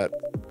saying that.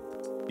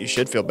 You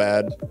should feel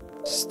bad.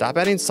 Stop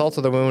adding salt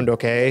to the wound,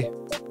 okay?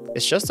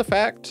 It's just a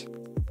fact.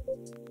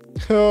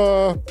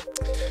 I'm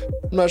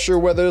not sure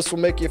whether this will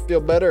make you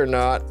feel better or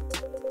not.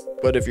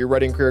 But if your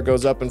writing career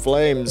goes up in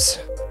flames,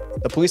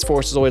 the police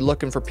force is always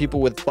looking for people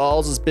with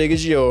balls as big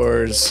as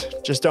yours.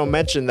 Just don't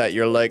mention that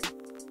you like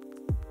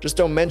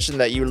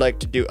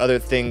to do other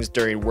things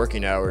during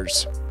working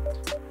hours.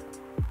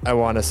 I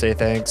want to say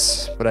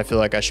thanks, but I feel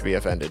like I should be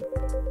offended.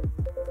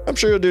 I'm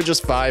sure you'll do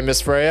just fine,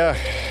 Miss Freya.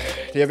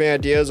 Do you have any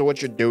ideas of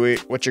what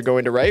you're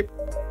going to write?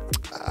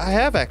 I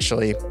have,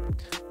 actually.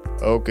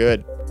 Oh,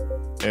 good.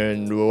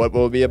 And what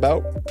will it be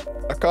about?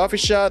 A coffee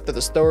shop with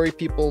the stories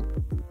people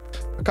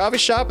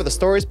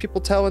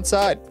tell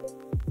inside.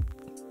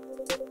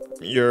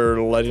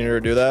 You're letting her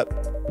do that?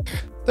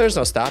 There's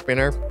no stopping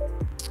her.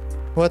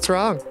 What's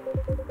wrong?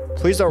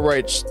 Please don't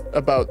write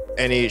about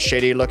any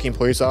shady-looking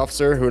police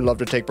officer who'd love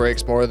to take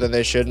breaks more than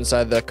they should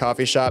inside the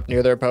coffee shop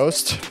near their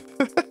post.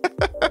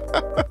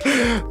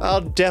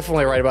 I'll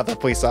definitely write about the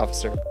police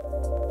officer.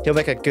 He'll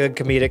make a good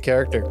comedic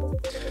character.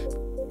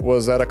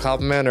 Was that a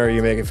compliment, or are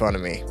you making fun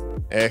of me?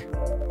 Eh?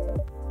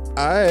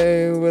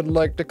 I would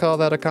like to call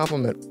that a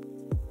compliment.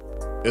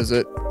 Is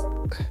it?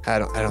 I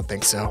don't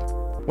think so.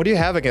 What do you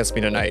have against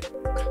me tonight?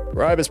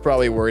 Ryb is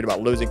probably worried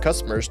about losing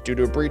customers due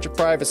to a breach of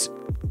privacy.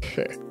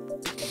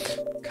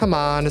 Come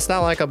on, it's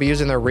not like I'll be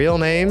using their real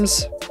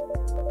names.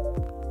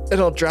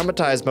 It'll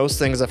dramatize most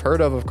things I've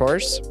heard of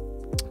course.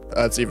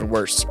 That's even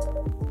worse.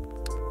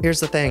 Here's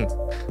the thing.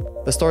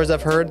 The stories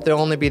I've heard, they'll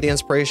only be the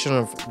inspiration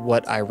of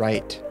what I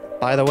write.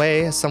 By the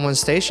way, as someone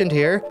stationed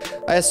here,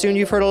 I assume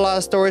you've heard a lot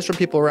of stories from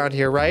people around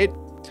here, right?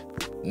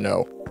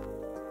 No.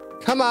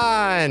 Come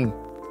on!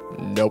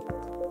 Nope.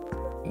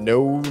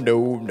 No.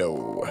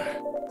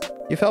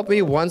 You've helped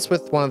me once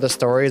with one of the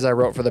stories I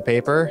wrote for the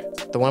paper.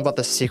 The one about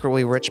the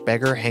secretly rich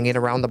beggar hanging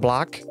around the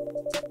block.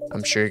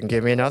 I'm sure you can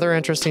give me another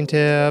interesting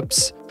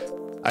tips.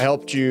 I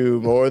helped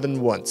you more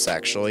than once,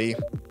 actually.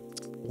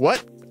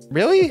 What?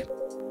 Really?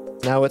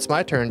 Now it's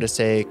my turn to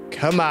say,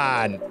 come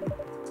on.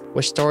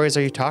 Which stories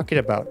are you talking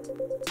about?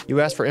 You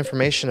asked for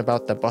information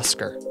about the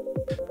busker.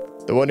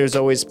 The one who's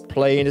always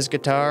playing his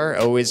guitar,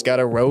 always got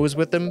a rose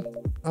with him?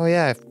 Oh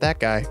yeah, that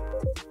guy.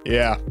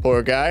 Yeah,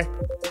 poor guy.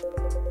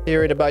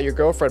 Hearing about your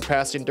girlfriend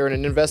passing during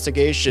an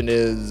investigation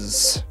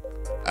is...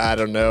 I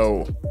don't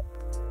know.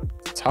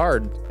 It's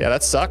hard. Yeah,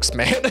 that sucks,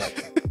 man.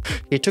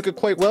 He took it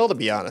quite well, to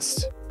be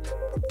honest.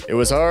 It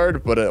was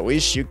hard, but at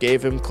least you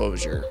gave him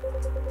closure.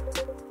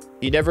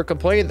 He never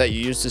complained that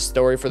you used his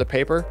story for the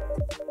paper?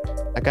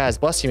 That guy's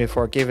blessing me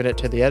before giving it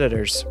to the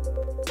editors.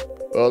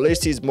 Well, at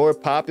least he's more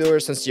popular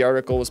since the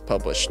article was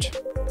published.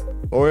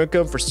 More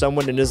income for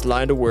someone in his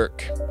line of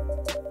work.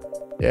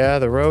 Yeah,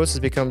 the rose has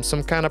become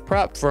some kind of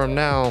prop for him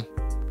now.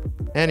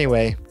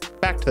 Anyway,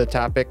 back to the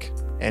topic.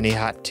 Any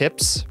hot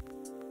tips?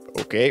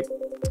 Okay.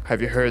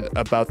 Have you heard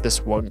about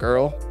this one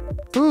girl?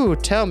 Ooh,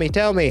 tell me.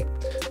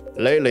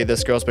 Lately,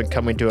 this girl's been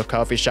coming to a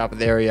coffee shop in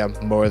the area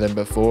more than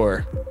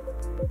before.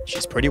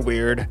 She's pretty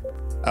weird.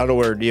 I don't know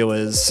what her deal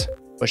is,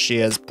 but she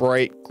has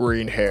bright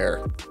green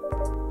hair.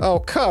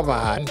 Oh, come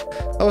on.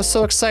 I was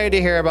so excited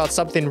to hear about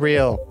something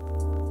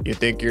real. You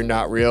think you're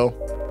not real?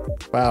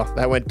 Wow,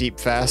 that went deep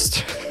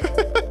fast.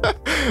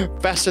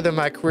 Faster than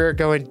my career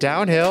going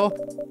downhill.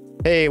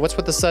 Hey, what's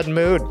with the sudden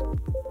mood?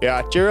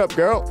 Yeah, cheer up,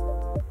 girl.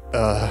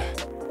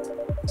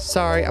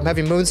 Sorry, I'm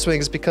having mood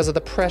swings because of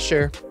the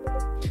pressure.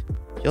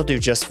 You'll do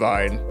just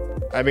fine.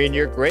 I mean,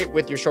 you're great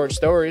with your short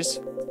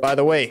stories. By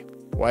the way,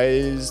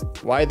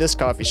 why this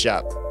coffee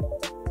shop?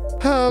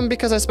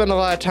 Because I spend a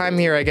lot of time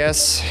here, I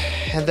guess.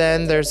 And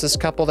then there's this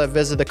couple that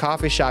visited the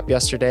coffee shop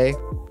yesterday.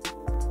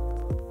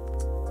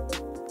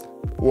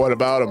 What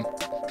about them?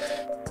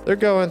 They're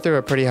going through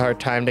a pretty hard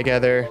time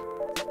together.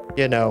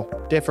 You know,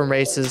 different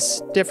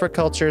races, different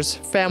cultures,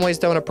 families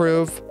don't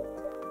approve.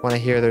 When I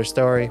heard their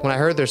story,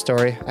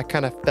 I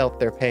kind of felt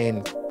their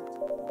pain.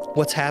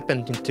 What's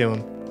happened to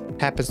them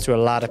happens to a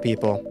lot of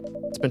people.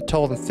 It's been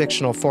told in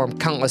fictional form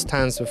countless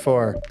times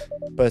before,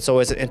 but it's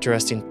always an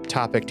interesting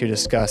topic to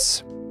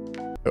discuss.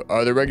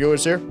 Are there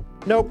regulars here?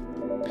 Nope.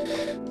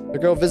 The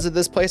girl visited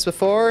this place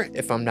before,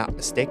 if I'm not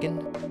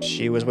mistaken.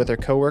 She was with her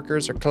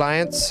coworkers or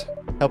clients,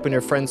 helping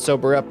her friends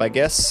sober up, I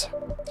guess.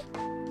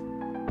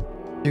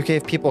 You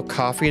gave people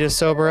coffee to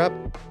sober up?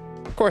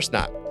 Of course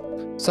not.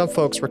 Some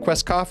folks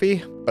request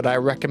coffee, but I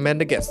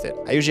recommend against it.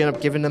 I usually end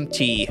up giving them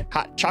tea,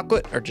 hot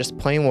chocolate, or just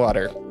plain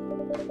water.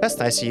 That's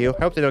nice of you.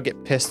 I hope they don't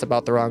get pissed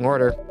about the wrong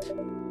order.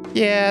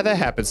 Yeah, that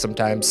happens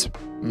sometimes.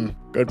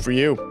 Good for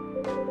you.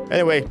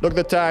 Anyway, look at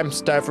the time.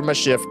 It's time for my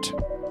shift.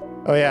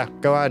 Oh yeah,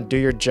 go on, do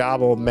your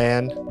job, old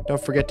man.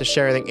 Don't forget to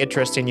share anything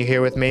interesting you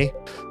hear with me.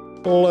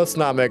 Well, let's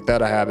not make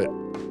that a habit.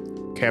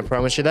 Can't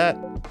promise you that.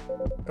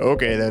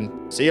 Okay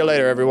then. See you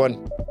later,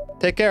 everyone.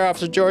 Take care,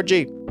 Officer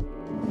Georgie.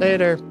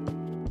 Later.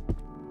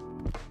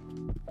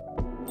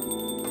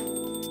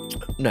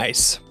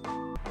 Nice.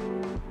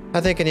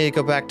 I think I need to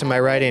go back to my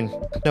writing.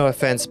 No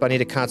offense, but I need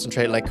to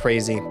concentrate like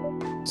crazy.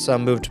 So I'll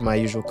move to my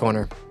usual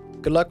corner.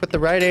 Good luck with the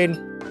writing.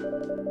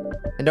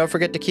 And don't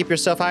forget to keep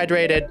yourself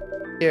hydrated.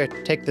 Here,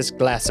 take this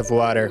glass of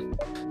water.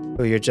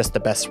 Oh, you're just the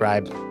best,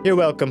 Ryb. You're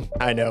welcome.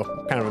 I know,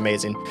 kind of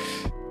amazing.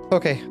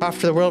 Okay, off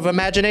to the world of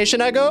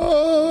imagination I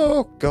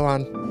go. Go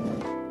on.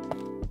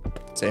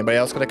 Is anybody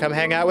else gonna come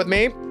hang out with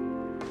me?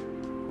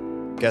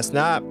 Guess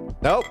not.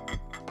 Nope.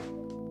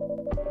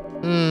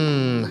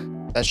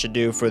 That should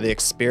do for the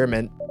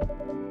experiment.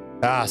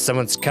 Ah,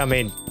 someone's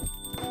coming.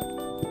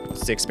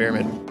 It's the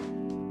experiment.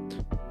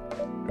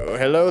 Oh,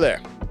 hello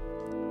there.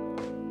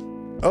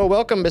 Oh,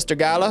 welcome, Mr.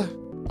 Gala.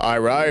 Hi,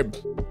 Ryb.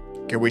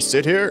 Can we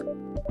sit here?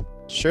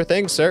 Sure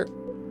thing, sir.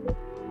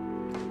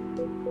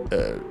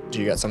 Do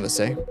you got something to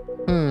say?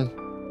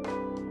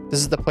 This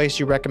is the place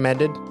you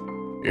recommended?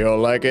 You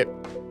don't like it?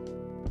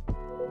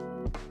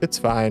 It's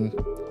fine.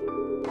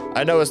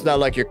 I know it's not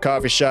like your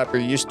coffee shop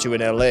you're used to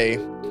in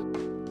LA,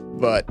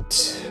 but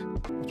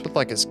what's with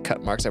like his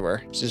cut marks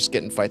everywhere? He's just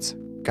getting fights.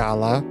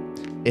 Gala,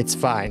 it's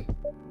fine.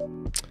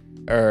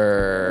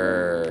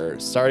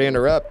 Sorry to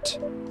interrupt.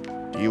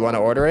 Do you want to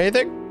order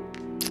anything?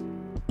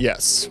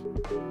 Yes.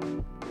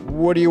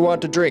 What do you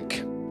want to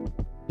drink?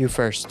 You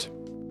first.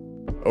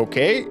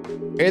 Okay.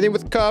 Anything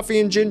with coffee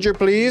and ginger,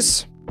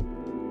 please?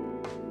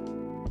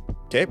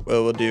 Okay,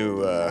 well, we'll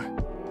do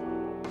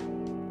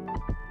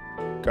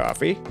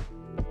coffee.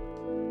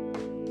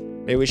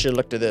 Maybe we should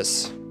look to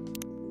this.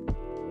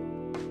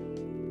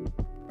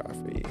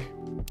 Coffee.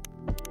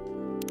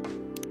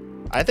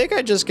 I think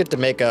I just get to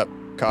make up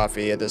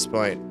coffee at this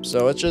point.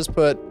 So let's just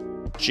put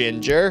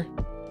ginger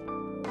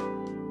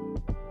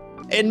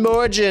and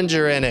more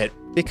ginger in it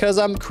because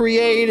I'm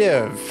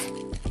creative.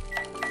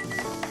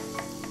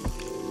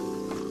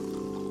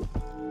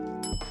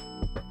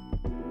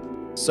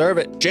 Serve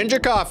it. Ginger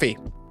coffee.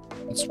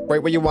 It's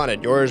right what you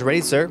wanted. Yours ready,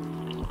 sir.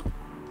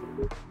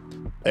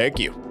 Thank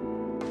you.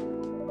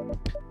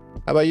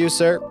 How about you,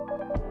 sir?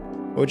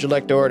 What would you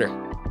like to order?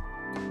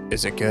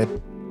 Is it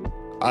good?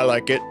 I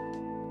like it.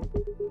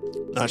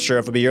 Not sure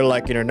if it'll be your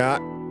liking or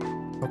not.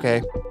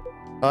 Okay.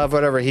 I'll have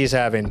whatever he's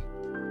having.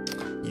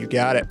 You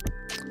got it.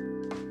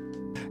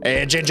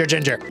 And ginger,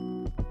 ginger.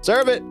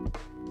 Serve it.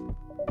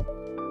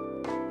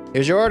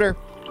 Here's your order.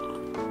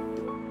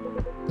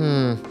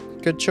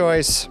 Good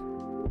choice.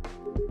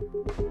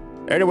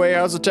 Anyway,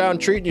 how's the town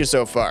treating you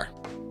so far?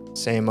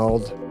 Same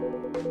old.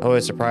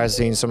 Always surprised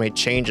seeing so many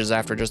changes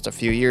after just a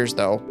few years,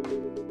 though.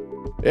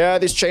 Yeah,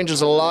 these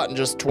changes a lot in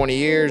just 20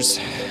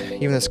 years.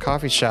 Even this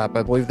coffee shop,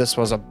 I believe this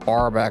was a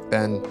bar back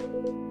then.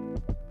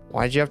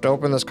 Why'd you have to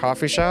open this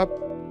coffee shop?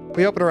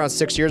 We opened around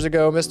 6 years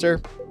ago,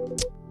 mister.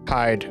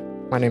 Hyde.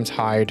 My name's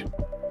Hyde.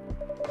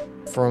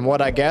 From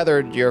what I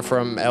gathered, you're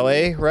from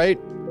LA, right?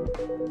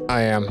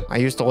 I am. I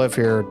used to live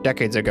here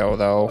decades ago,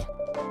 though.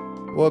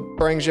 What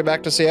brings you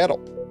back to Seattle?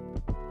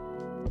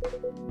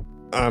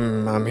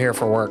 I'm here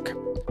for work.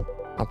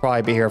 I'll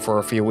probably be here for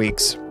a few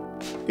weeks.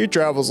 He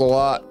travels a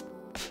lot.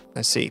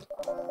 I see.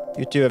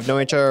 You two have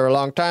known each other a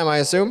long time, I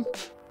assume?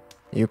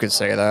 You could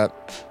say that.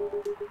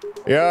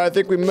 Yeah, I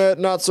think we met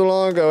not so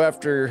long ago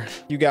after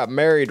you got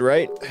married,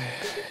 right?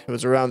 It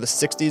was around the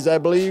 60s, I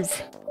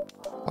believe.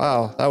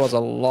 Wow, that was a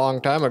long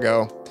time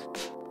ago.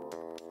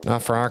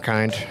 Not for our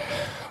kind.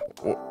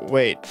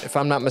 Wait, if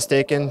I'm not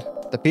mistaken,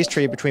 the peace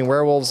treaty between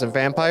werewolves and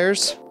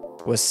vampires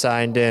was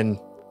signed in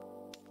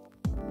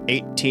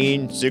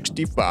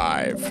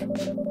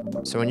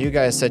 1865. So when you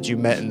guys said you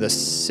met in the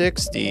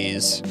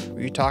 60s, were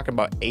you talking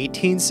about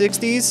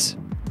 1860s?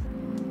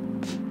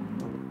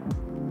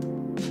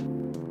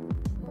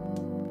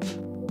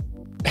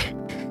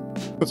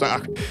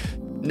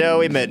 No,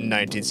 we met in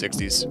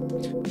 1960s.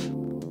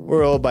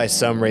 We're old by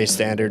some race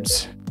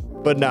standards,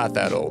 but not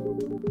that old.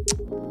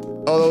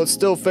 Although it's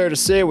still fair to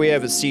say we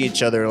haven't seen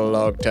each other in a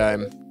long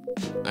time.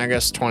 I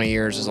guess 20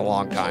 years is a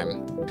long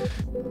time.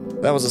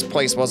 That was this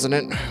place, wasn't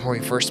it, where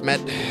we first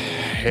met?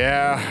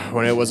 Yeah,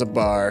 when it was a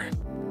bar.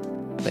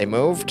 They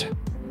moved?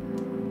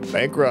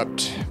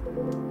 Bankrupt.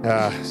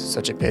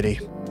 Such a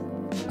pity.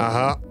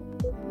 Uh-huh.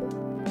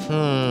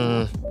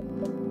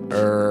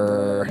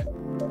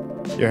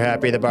 You're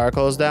happy the bar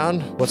closed down?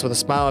 What's with a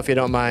smile if you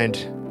don't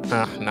mind?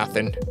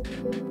 Nothing.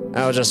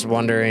 I was just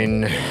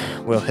wondering,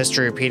 will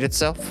history repeat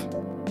itself?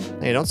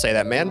 Hey, don't say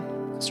that, man.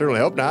 Certainly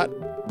hope not.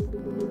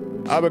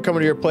 I've been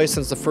coming to your place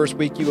since the first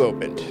week you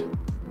opened.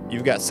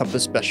 You've got something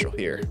special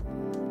here.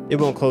 It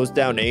won't close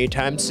down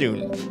anytime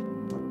soon.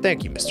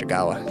 Thank you, Mr.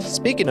 Gawa.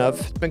 Speaking of,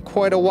 it's been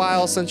quite a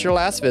while since your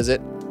last visit.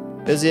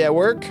 Busy at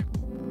work?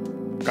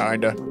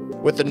 Kinda.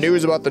 With the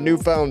news about the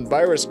newfound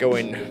virus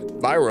going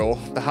viral,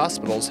 the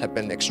hospitals have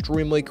been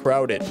extremely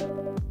crowded.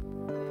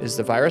 Is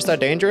the virus that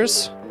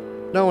dangerous?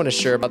 No one is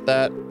sure about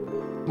that.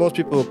 Most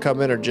people who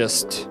come in are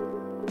just...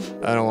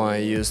 I don't want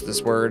to use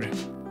this word,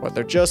 but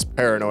they're just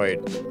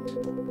paranoid.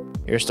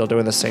 You're still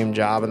doing the same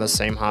job in the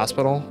same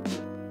hospital?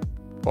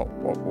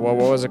 What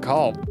was it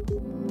called?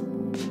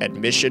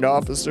 Admission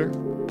officer?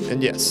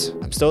 And yes,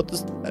 I'm still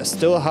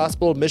a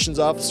hospital admissions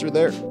officer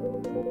there.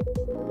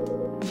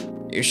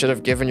 You should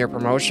have given your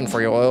promotion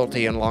for your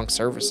loyalty and long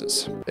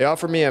services. They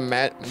offered me a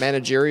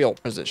managerial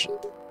position,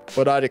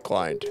 but I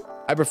declined.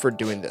 I prefer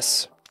doing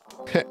this.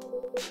 To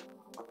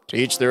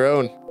each their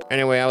own.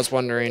 Anyway, I was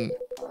wondering,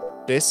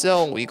 do they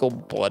sell legal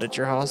blood at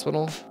your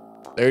hospital?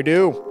 They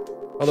do.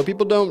 Although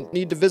people don't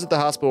need to visit the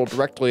hospital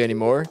directly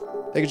anymore.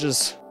 They can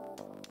just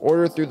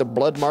order through the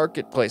Blood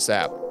Marketplace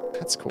app.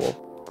 That's cool.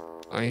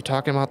 Are you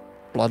talking about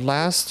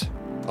Bloodlast?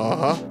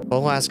 Uh-huh.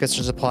 Bloodlast gets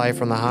their supply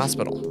from the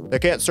hospital. They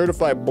can't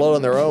certify blood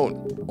on their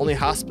own. Only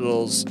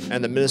hospitals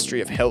and the Ministry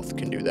of Health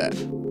can do that.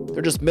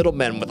 They're just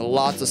middlemen with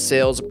lots of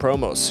sales and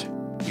promos.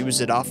 Use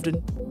it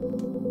often?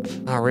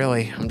 Not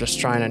really. I'm just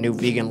trying a new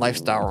vegan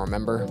lifestyle,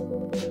 remember?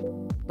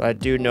 But I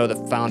do know the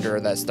founder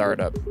of that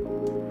startup.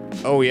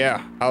 Oh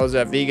yeah, how's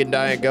that vegan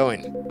diet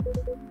going?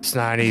 It's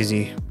not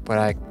easy,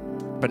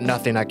 but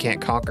nothing I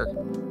can't conquer.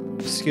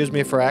 Excuse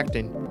me for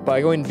acting.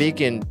 By going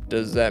vegan,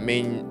 do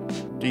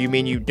you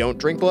mean you don't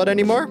drink blood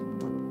anymore?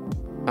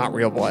 Not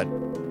real blood.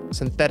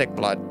 Synthetic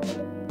blood.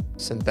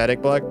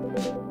 Synthetic blood?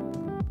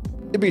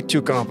 It'd be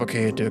too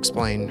complicated to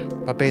explain,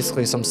 but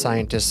basically some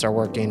scientists are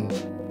working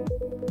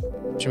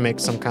to make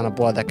some kind of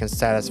blood that can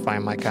satisfy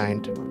my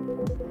kind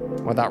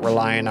without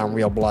relying on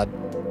real blood.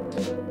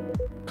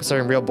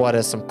 Considering real blood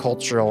has some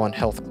cultural and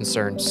health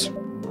concerns.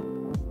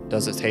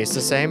 Does it taste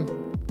the same?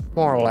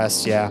 More or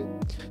less, yeah.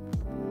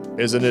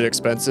 Isn't it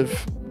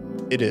expensive?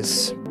 It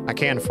is. I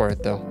can't afford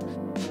it though.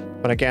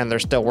 But again, they're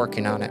still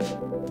working on it.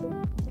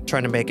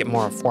 Trying to make it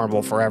more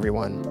affordable for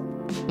everyone.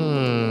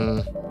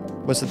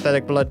 Will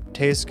synthetic blood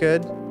taste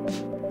good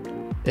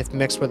if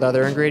mixed with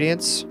other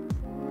ingredients?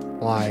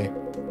 Why?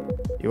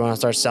 You want to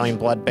start selling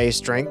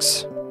blood-based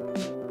drinks?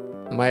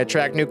 It might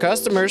attract new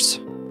customers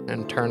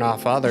and turn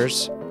off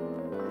others.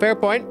 Fair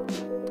point.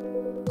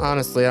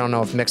 Honestly, I don't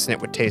know if mixing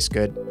it would taste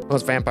good.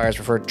 Most vampires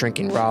prefer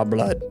drinking raw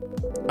blood,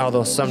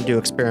 although some do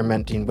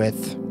experimenting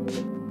with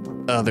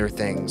other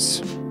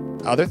things.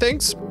 Other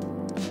things?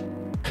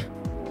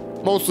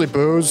 Mostly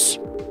booze,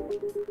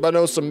 but I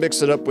know some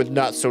mix it up with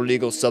not so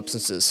legal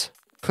substances.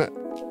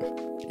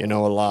 You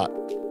know a lot.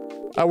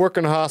 I work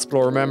in a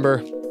hospital,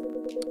 remember?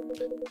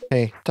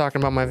 Hey,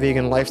 talking about my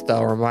vegan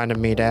lifestyle reminded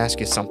me to ask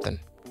you something.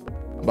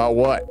 About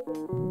what?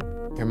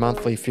 Your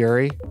monthly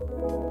fury?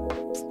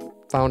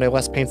 Found a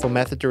less painful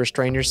method to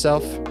restrain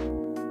yourself?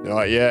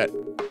 Not yet,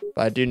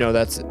 but I do know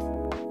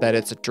that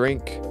it's a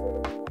drink.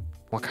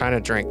 What kind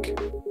of drink?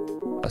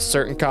 A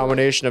certain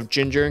combination of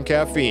ginger and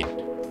caffeine.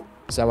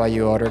 Is that why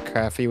you order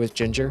coffee with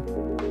ginger?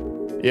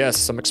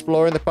 Yes, I'm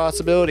exploring the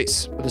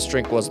possibilities, but this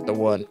drink wasn't the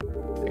one.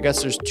 I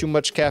guess there's too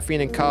much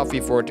caffeine in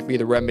coffee for it to be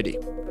the remedy.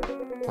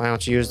 Why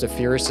don't you use the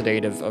fury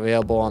sedative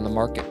available on the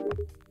market?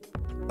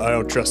 I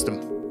don't trust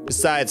them.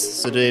 Besides,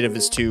 sedative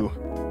is too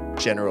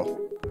general.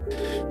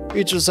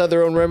 Each of us have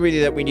their own remedy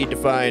that we need to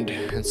find,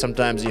 and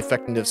sometimes the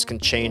effectiveness can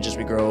change as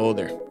we grow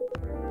older.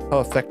 How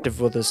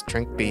effective will this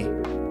drink be?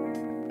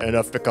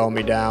 Enough to calm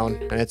me down,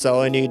 and it's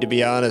all I need, to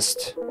be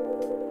honest.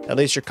 At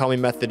least your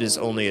calming method is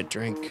only a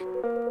drink.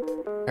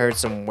 I heard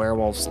some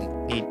werewolves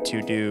need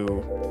to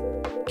do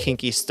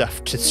kinky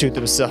stuff to soothe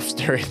themselves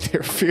during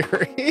their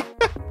fury.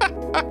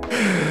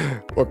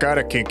 What kind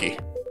of kinky?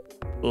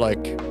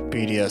 Like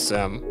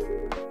BDSM.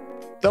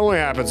 That only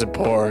happens in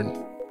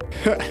porn.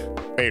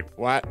 Wait,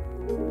 what?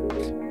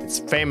 It's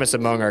famous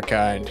among our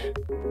kind.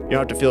 You don't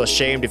have to feel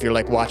ashamed if you're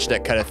like watching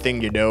that kind of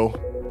thing, you know.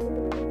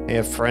 Hey,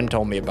 a friend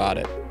told me about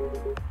it.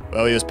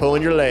 Well, he was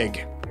pulling your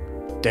leg.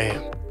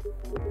 Damn.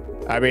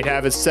 I mean,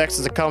 having sex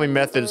as a calming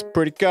method is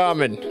pretty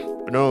common,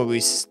 but don't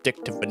always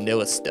stick to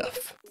vanilla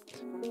stuff.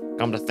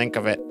 Come to think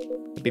of it,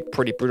 it'd be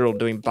pretty brutal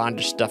doing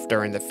bondage stuff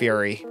during the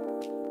fury.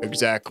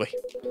 Exactly.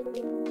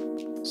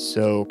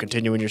 So,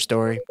 continuing your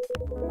story.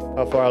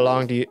 How far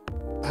along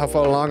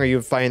are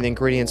you finding the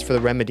ingredients for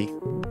the remedy?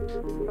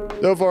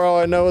 So far, all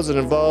I know is it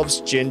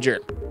involves ginger,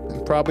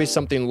 and probably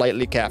something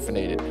lightly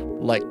caffeinated,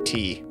 like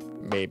tea,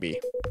 maybe.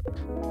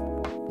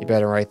 You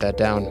better write that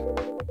down.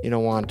 You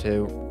don't want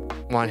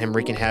him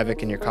wreaking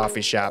havoc in your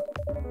coffee shop.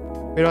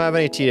 We don't have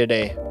any tea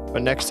today,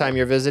 but next time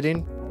you're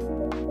visiting,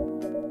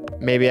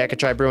 maybe I could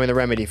try brewing the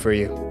remedy for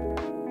you.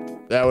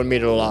 That would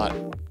mean a lot.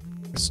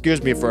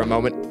 Excuse me for a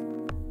moment.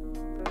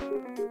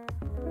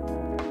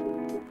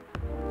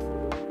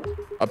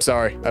 I'm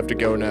sorry, I have to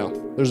go now.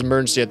 There's an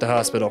emergency at the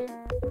hospital.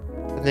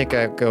 I think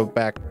I'll go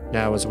back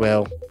now as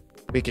well.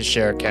 We can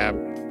share a cab.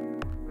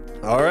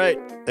 All right,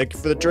 thank you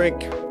for the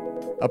drink.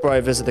 I'll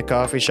probably visit the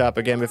coffee shop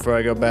again before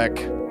I go back.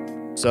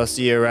 So I'll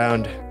see you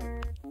around.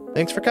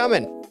 Thanks for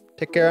coming.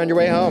 Take care on your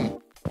way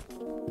home.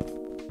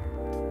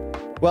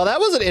 Well, that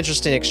was an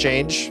interesting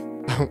exchange.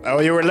 Oh,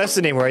 you were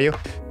listening, were you?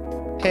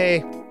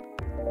 Hey.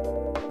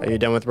 Are you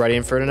done with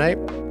writing for tonight?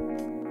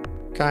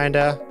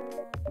 Kinda.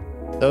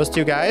 Those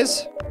two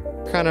guys?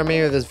 Kinda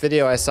me with this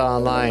video I saw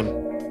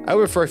online. I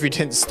would prefer if you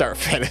didn't start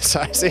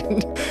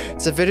fantasizing.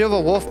 It's a video of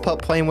a wolf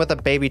pup playing with a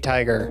baby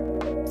tiger.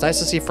 It's nice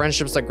to see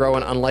friendships that grow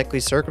in unlikely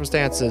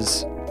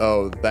circumstances.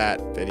 Oh,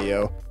 that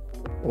video.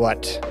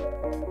 What?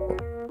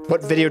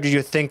 What video did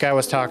you think I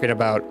was talking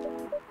about?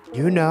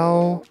 You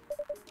know.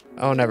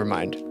 Oh, never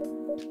mind.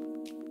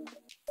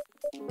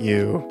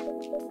 You.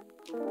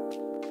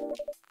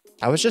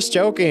 I was just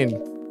joking.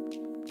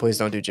 Please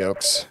don't do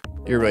jokes.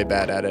 You're really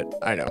bad at it.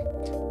 I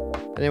know.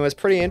 And it was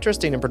pretty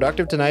interesting and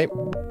productive tonight,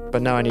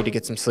 but now I need to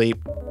get some sleep.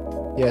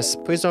 Yes,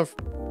 please don't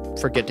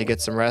forget to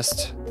get some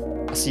rest.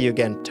 I'll see you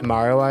again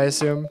tomorrow, I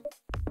assume.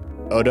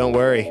 Oh, don't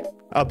worry.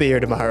 I'll be here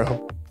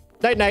tomorrow.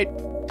 Night, night.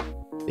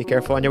 Be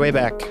careful on your way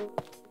back.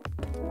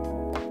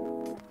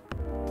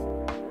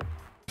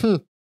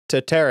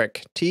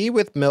 Teterik. Tea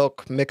with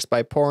milk mixed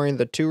by pouring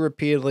the two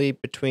repeatedly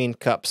between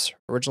cups.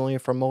 Originally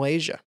from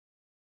Malaysia.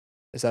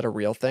 Is that a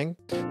real thing?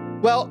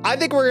 Well, I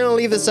think we're gonna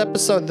leave this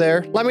episode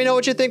there. Let me know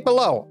what you think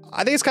below.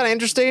 I think it's kind of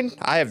interesting.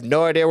 I have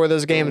no idea where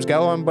this game's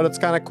going, but it's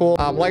kind of cool.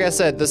 Like I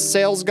said, the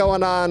sale's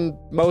going on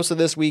most of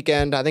this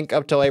weekend. I think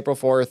up till April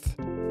 4th.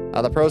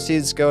 The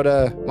proceeds go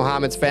to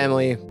Mohammed's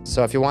family.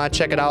 So if you want to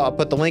check it out, I'll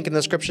put the link in the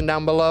description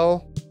down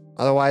below.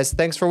 Otherwise,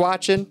 thanks for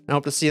watching. I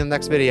hope to see you in the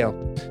next video.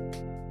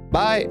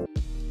 Bye.